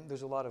 and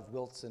there's a lot of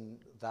wilts and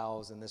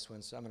thous in this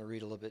one, so I'm going to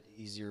read a little bit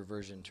easier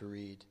version to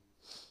read.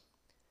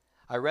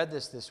 I read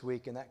this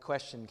week, and that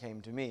question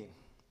came to me.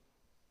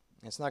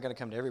 It's not going to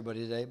come to everybody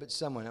today, but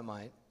someone it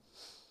might.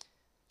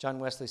 John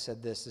Wesley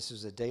said this. This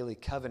was a daily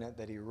covenant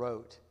that he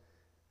wrote.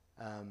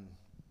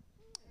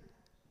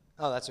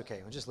 That's okay.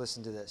 Well, just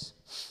listen to this.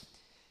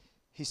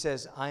 He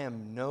says, I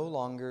am no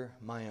longer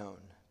my own,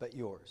 but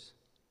yours.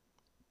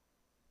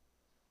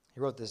 He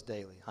wrote this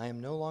daily. I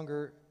am no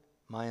longer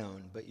my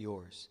own, but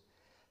yours.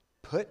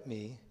 Put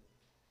me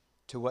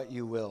to what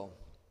you will.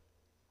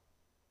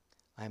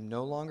 I am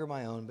no longer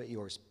my own, but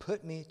yours.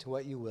 Put me to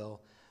what you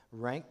will.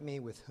 Rank me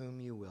with whom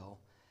you will.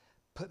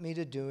 Put me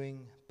to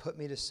doing, put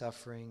me to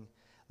suffering.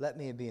 Let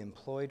me be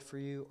employed for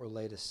you or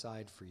laid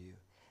aside for you.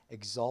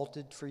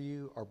 Exalted for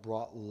you or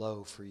brought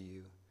low for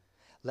you.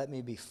 Let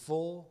me be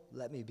full,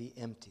 let me be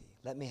empty.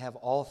 Let me have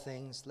all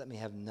things, let me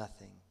have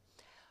nothing.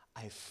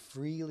 I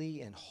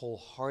freely and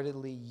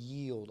wholeheartedly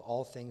yield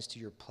all things to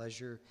your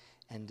pleasure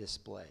and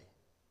display.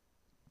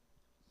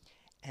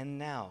 And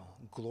now,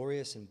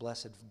 glorious and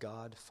blessed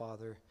God,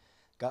 Father,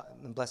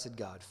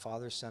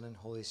 Son, and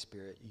Holy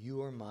Spirit,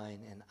 you are mine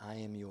and I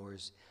am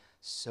yours,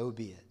 so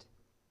be it.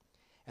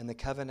 And the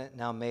covenant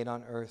now made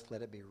on earth,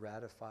 let it be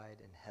ratified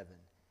in heaven.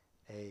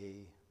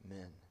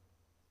 Amen.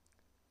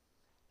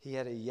 He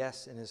had a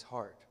yes in his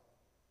heart.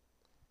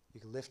 You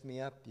can lift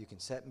me up, you can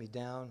set me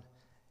down,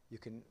 you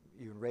can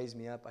raise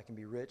me up, I can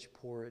be rich,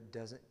 poor, it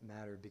doesn't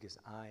matter because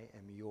I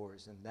am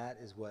yours. And that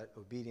is what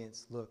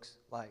obedience looks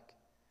like.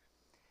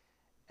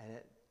 And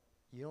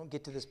you don't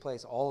get to this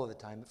place all of the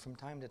time, but from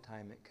time to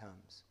time it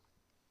comes.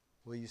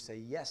 Will you say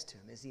yes to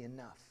him? Is he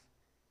enough?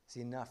 Is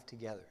he enough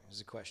together? Is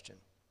the question.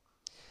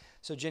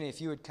 So Jenny, if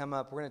you would come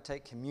up, we're going to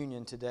take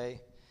communion today.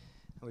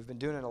 And we've been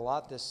doing it a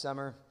lot this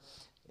summer.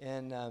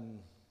 And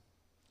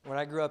when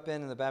I grew up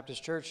in the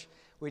Baptist church,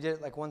 we did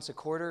it like once a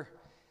quarter.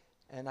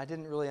 And I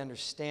didn't really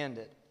understand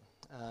it,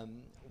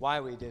 why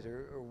we did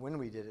it or when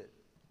we did it.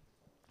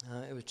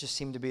 It just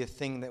seemed to be a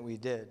thing that we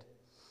did.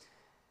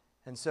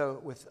 And so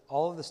with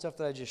all of the stuff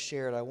that I just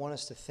shared, I want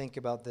us to think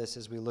about this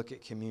as we look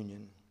at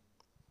communion.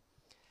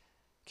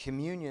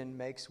 Communion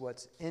makes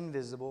what's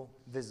invisible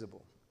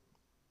visible.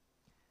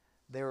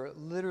 There are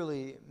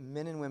literally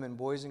men and women,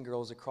 boys and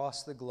girls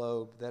across the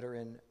globe that are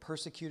in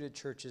persecuted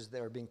churches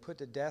that are being put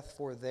to death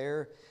for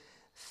their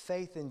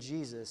faith in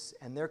Jesus,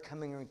 and they're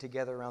coming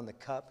together around the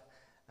cup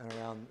and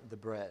around the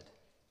bread.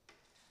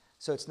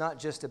 So it's not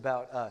just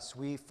about us.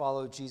 We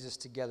follow Jesus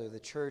together. The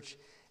church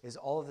is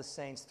all of the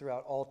saints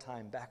throughout all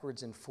time,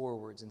 backwards and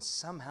forwards. And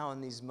somehow in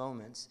these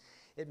moments,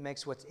 it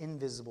makes what's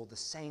invisible, the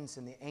saints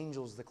and the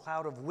angels, the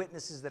cloud of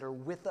witnesses that are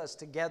with us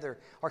together,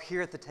 are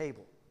here at the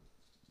table.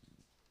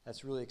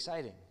 That's really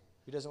exciting.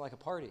 Who doesn't like a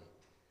party?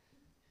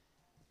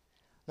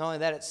 Not only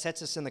that, it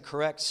sets us in the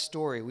correct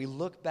story. We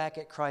look back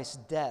at Christ's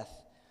death,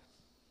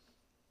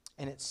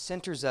 and it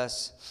centers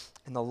us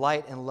in the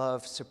light and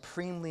love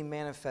supremely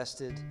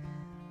manifested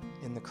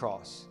in the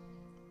cross,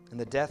 in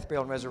the death,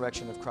 burial, and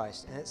resurrection of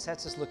Christ. And it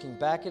sets us looking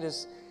back at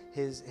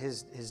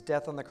his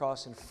death on the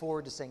cross and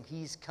forward to saying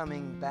he's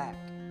coming back.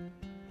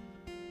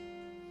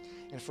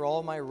 And for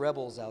all my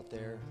rebels out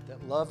there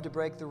that love to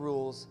break the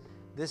rules,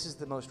 this is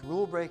the most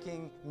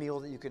rule-breaking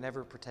meal that you can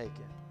ever partake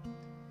in.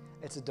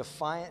 It's a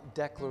defiant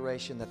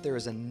declaration that there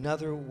is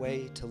another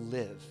way to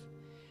live,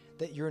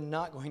 that you're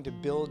not going to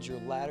build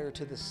your ladder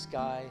to the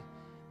sky,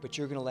 but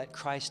you're going to let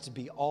Christ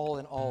be all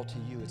in all to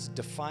you. It's a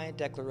defiant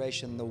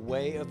declaration, the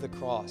way of the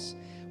cross.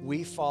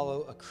 We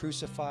follow a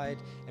crucified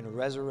and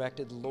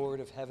resurrected Lord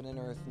of heaven and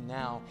earth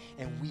now,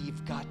 and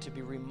we've got to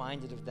be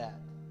reminded of that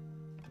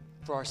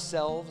for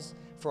ourselves,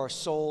 for our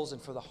souls,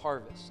 and for the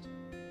harvest.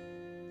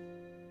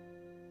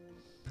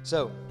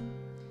 So,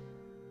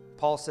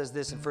 Paul says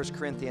this in 1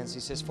 Corinthians.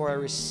 He says, "For I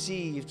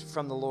received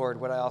from the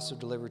Lord what I also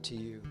delivered to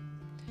you,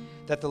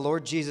 that the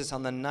Lord Jesus,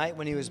 on the night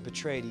when he was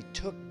betrayed, he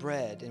took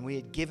bread, and when he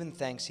had given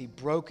thanks, he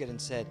broke it and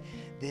said,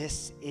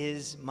 'This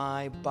is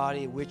my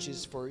body, which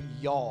is for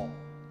y'all,'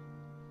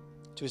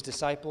 to his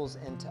disciples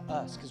and to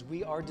us," because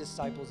we are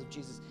disciples of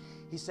Jesus.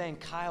 He's saying,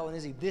 Kyle and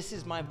Izzy, this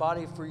is my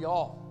body for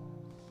y'all.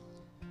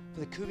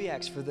 For the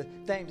Kubiaks, for the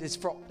things,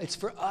 it's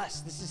for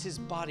us. This is his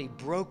body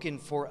broken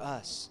for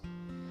us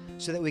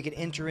so that we could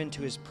enter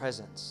into his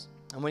presence.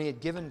 And when he had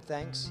given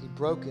thanks, he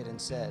broke it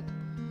and said,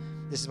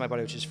 "This is my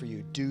body, which is for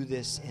you. Do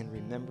this in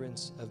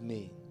remembrance of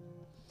me."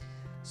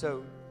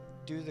 So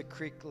do the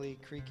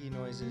creaky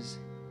noises.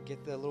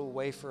 Get the little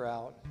wafer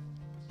out.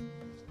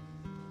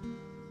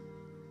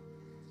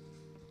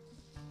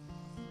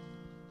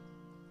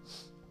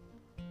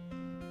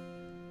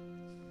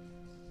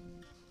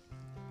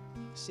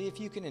 See if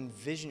you can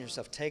envision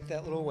yourself. Take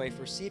that little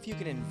wafer. See if you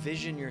can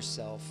envision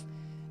yourself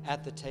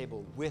at the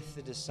table with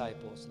the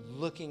disciples,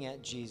 looking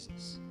at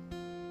Jesus.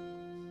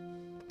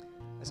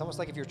 It's almost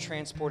like if you're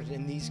transported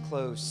in these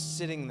clothes,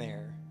 sitting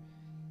there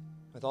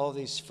with all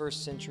these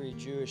first century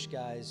Jewish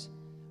guys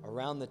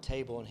around the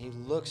table, and he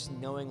looks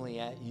knowingly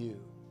at you,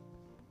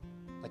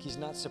 like he's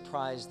not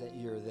surprised that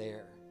you're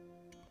there.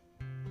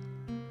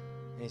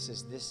 And he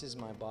says, "This is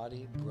my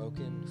body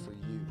broken for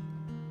you.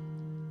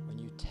 When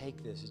you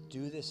take this,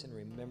 do this in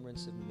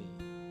remembrance of me,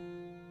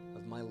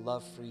 of my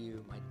love for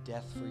you, my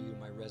death for you,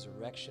 my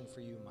resurrection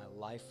for you, my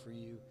life for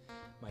you,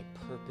 my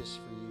purpose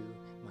for you,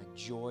 my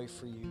joy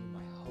for you,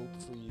 my hope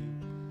for you."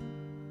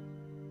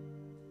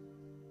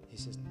 He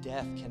says,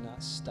 "Death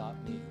cannot stop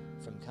me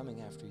from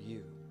coming after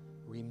you.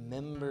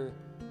 Remember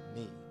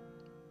me."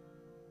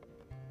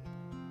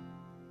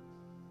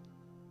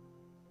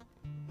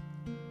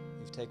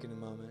 You've taken a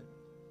moment.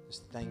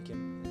 Just thank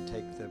him and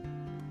take the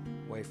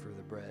wafer of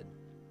the bread.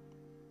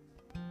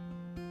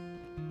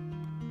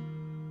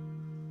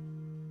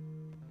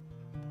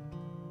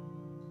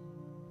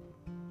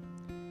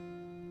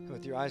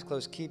 With your eyes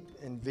closed, keep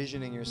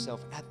envisioning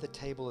yourself at the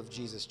table of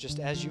Jesus, just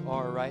as you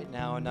are right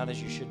now, and not as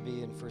you should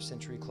be in first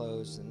century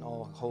clothes and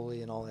all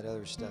holy and all that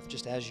other stuff,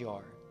 just as you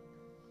are.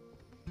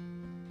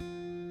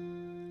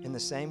 In the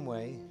same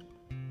way,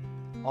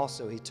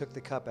 also, he took the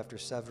cup after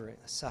supper,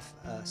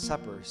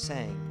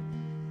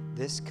 saying,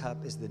 "This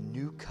cup is the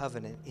new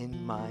covenant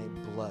in my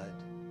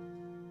blood."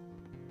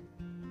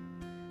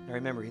 Now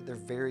remember, they're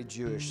very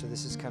Jewish, so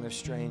this is kind of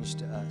strange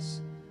to us.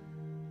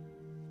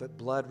 But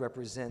blood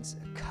represents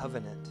a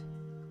covenant.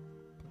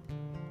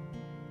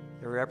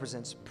 It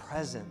represents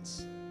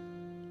presence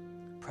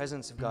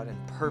of God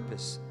and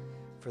purpose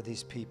for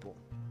these people.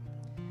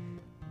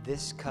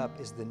 This cup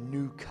is the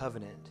new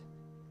covenant.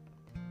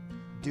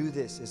 Do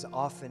this as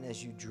often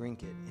as you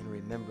drink it in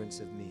remembrance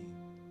of me.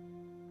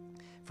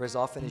 For as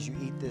often as you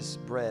eat this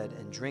bread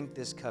and drink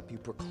this cup, you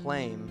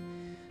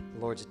proclaim the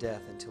Lord's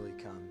death until he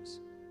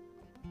comes.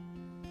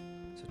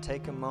 So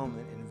take a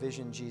moment,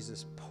 envision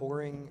Jesus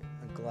pouring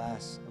a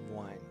glass of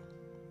wine,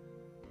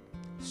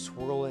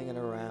 swirling it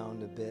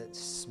around a bit,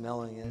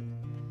 smelling it,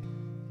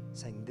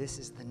 saying, "This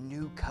is the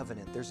new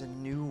covenant. There's a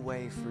new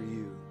way for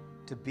you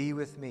to be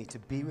with me, to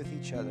be with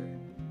each other.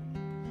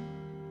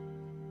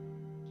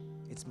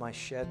 It's my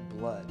shed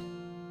blood."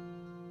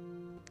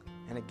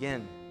 And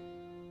again,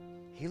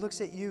 he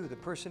looks at you, the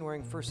person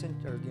wearing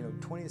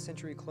 20th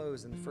century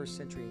clothes in the first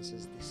century, and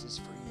says, "This is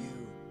for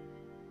you.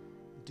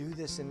 Do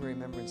this in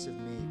remembrance of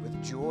me,"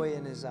 with joy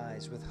in his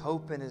eyes, with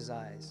hope in his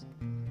eyes.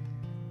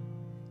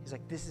 He's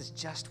like, "This is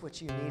just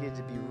what you needed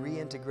to be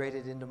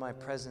reintegrated into my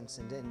presence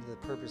and into the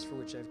purpose for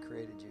which I've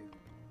created you."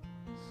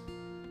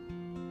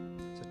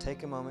 So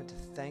take a moment to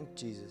thank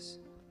Jesus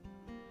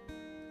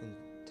and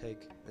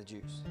take the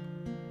juice.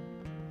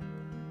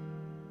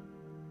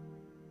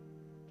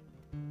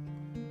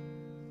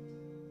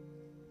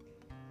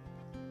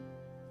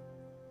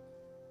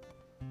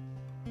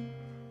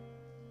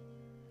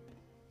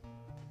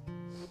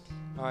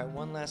 All right,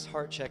 one last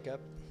heart checkup.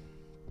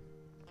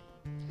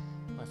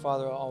 My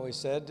father always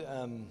said,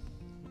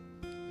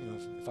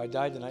 if I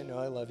died tonight, know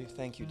I love you.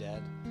 Thank you,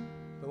 Dad.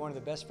 But one of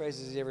the best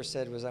phrases he ever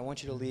said was, "I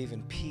want you to leave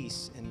in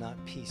peace and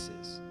not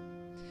pieces."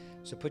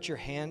 So put your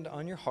hand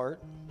on your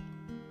heart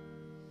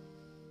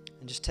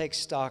and just take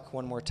stock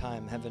one more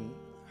time. Having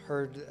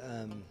heard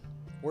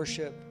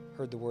worship,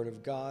 heard the word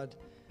of God,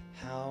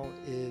 how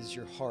is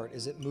your heart?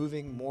 Is it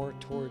moving more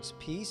towards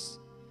peace?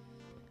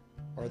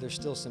 Or are there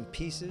still some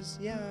pieces?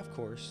 Yeah, of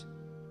course.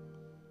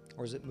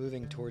 Or is it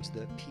moving towards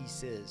the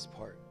pieces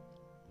part?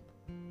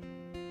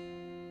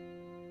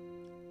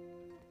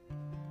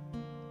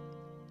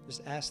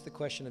 Just ask the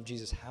question of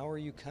Jesus, how are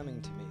you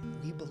coming to me?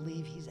 We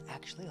believe he's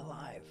actually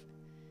alive.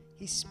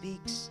 He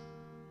speaks.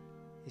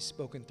 He's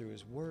spoken through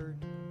his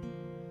word.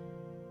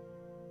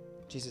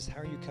 Jesus,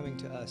 how are you coming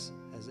to us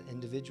as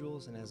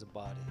individuals and as a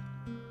body?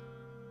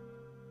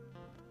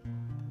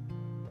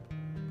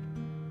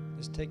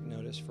 Just take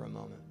notice for a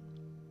moment.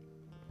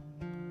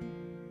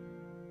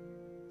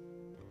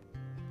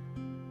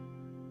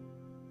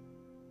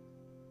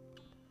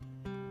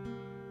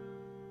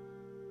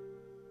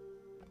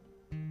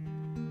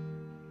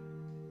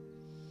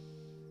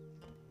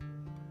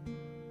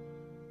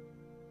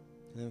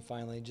 And then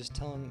finally, just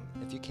tell him,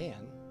 if you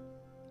can,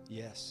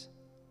 yes,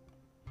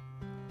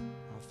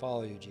 I'll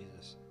follow you,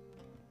 Jesus,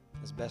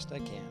 as best I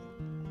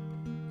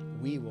can.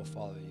 We will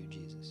follow you,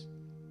 Jesus.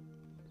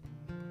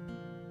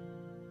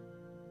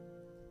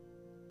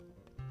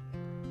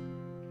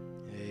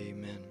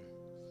 Amen.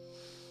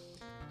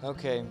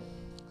 Okay,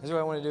 this is what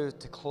I want to do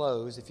to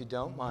close, if you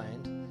don't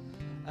mind.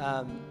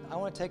 I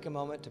want to take a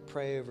moment to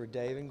pray over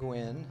Dave and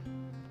Gwen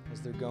as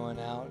they're going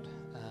out,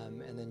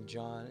 and then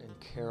John and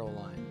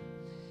Caroline.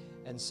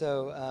 And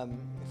so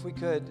if we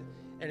could,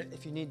 and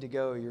if you need to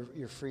go,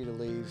 you're free to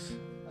leave.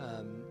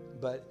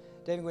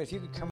 But Dave and Gwen, if you could come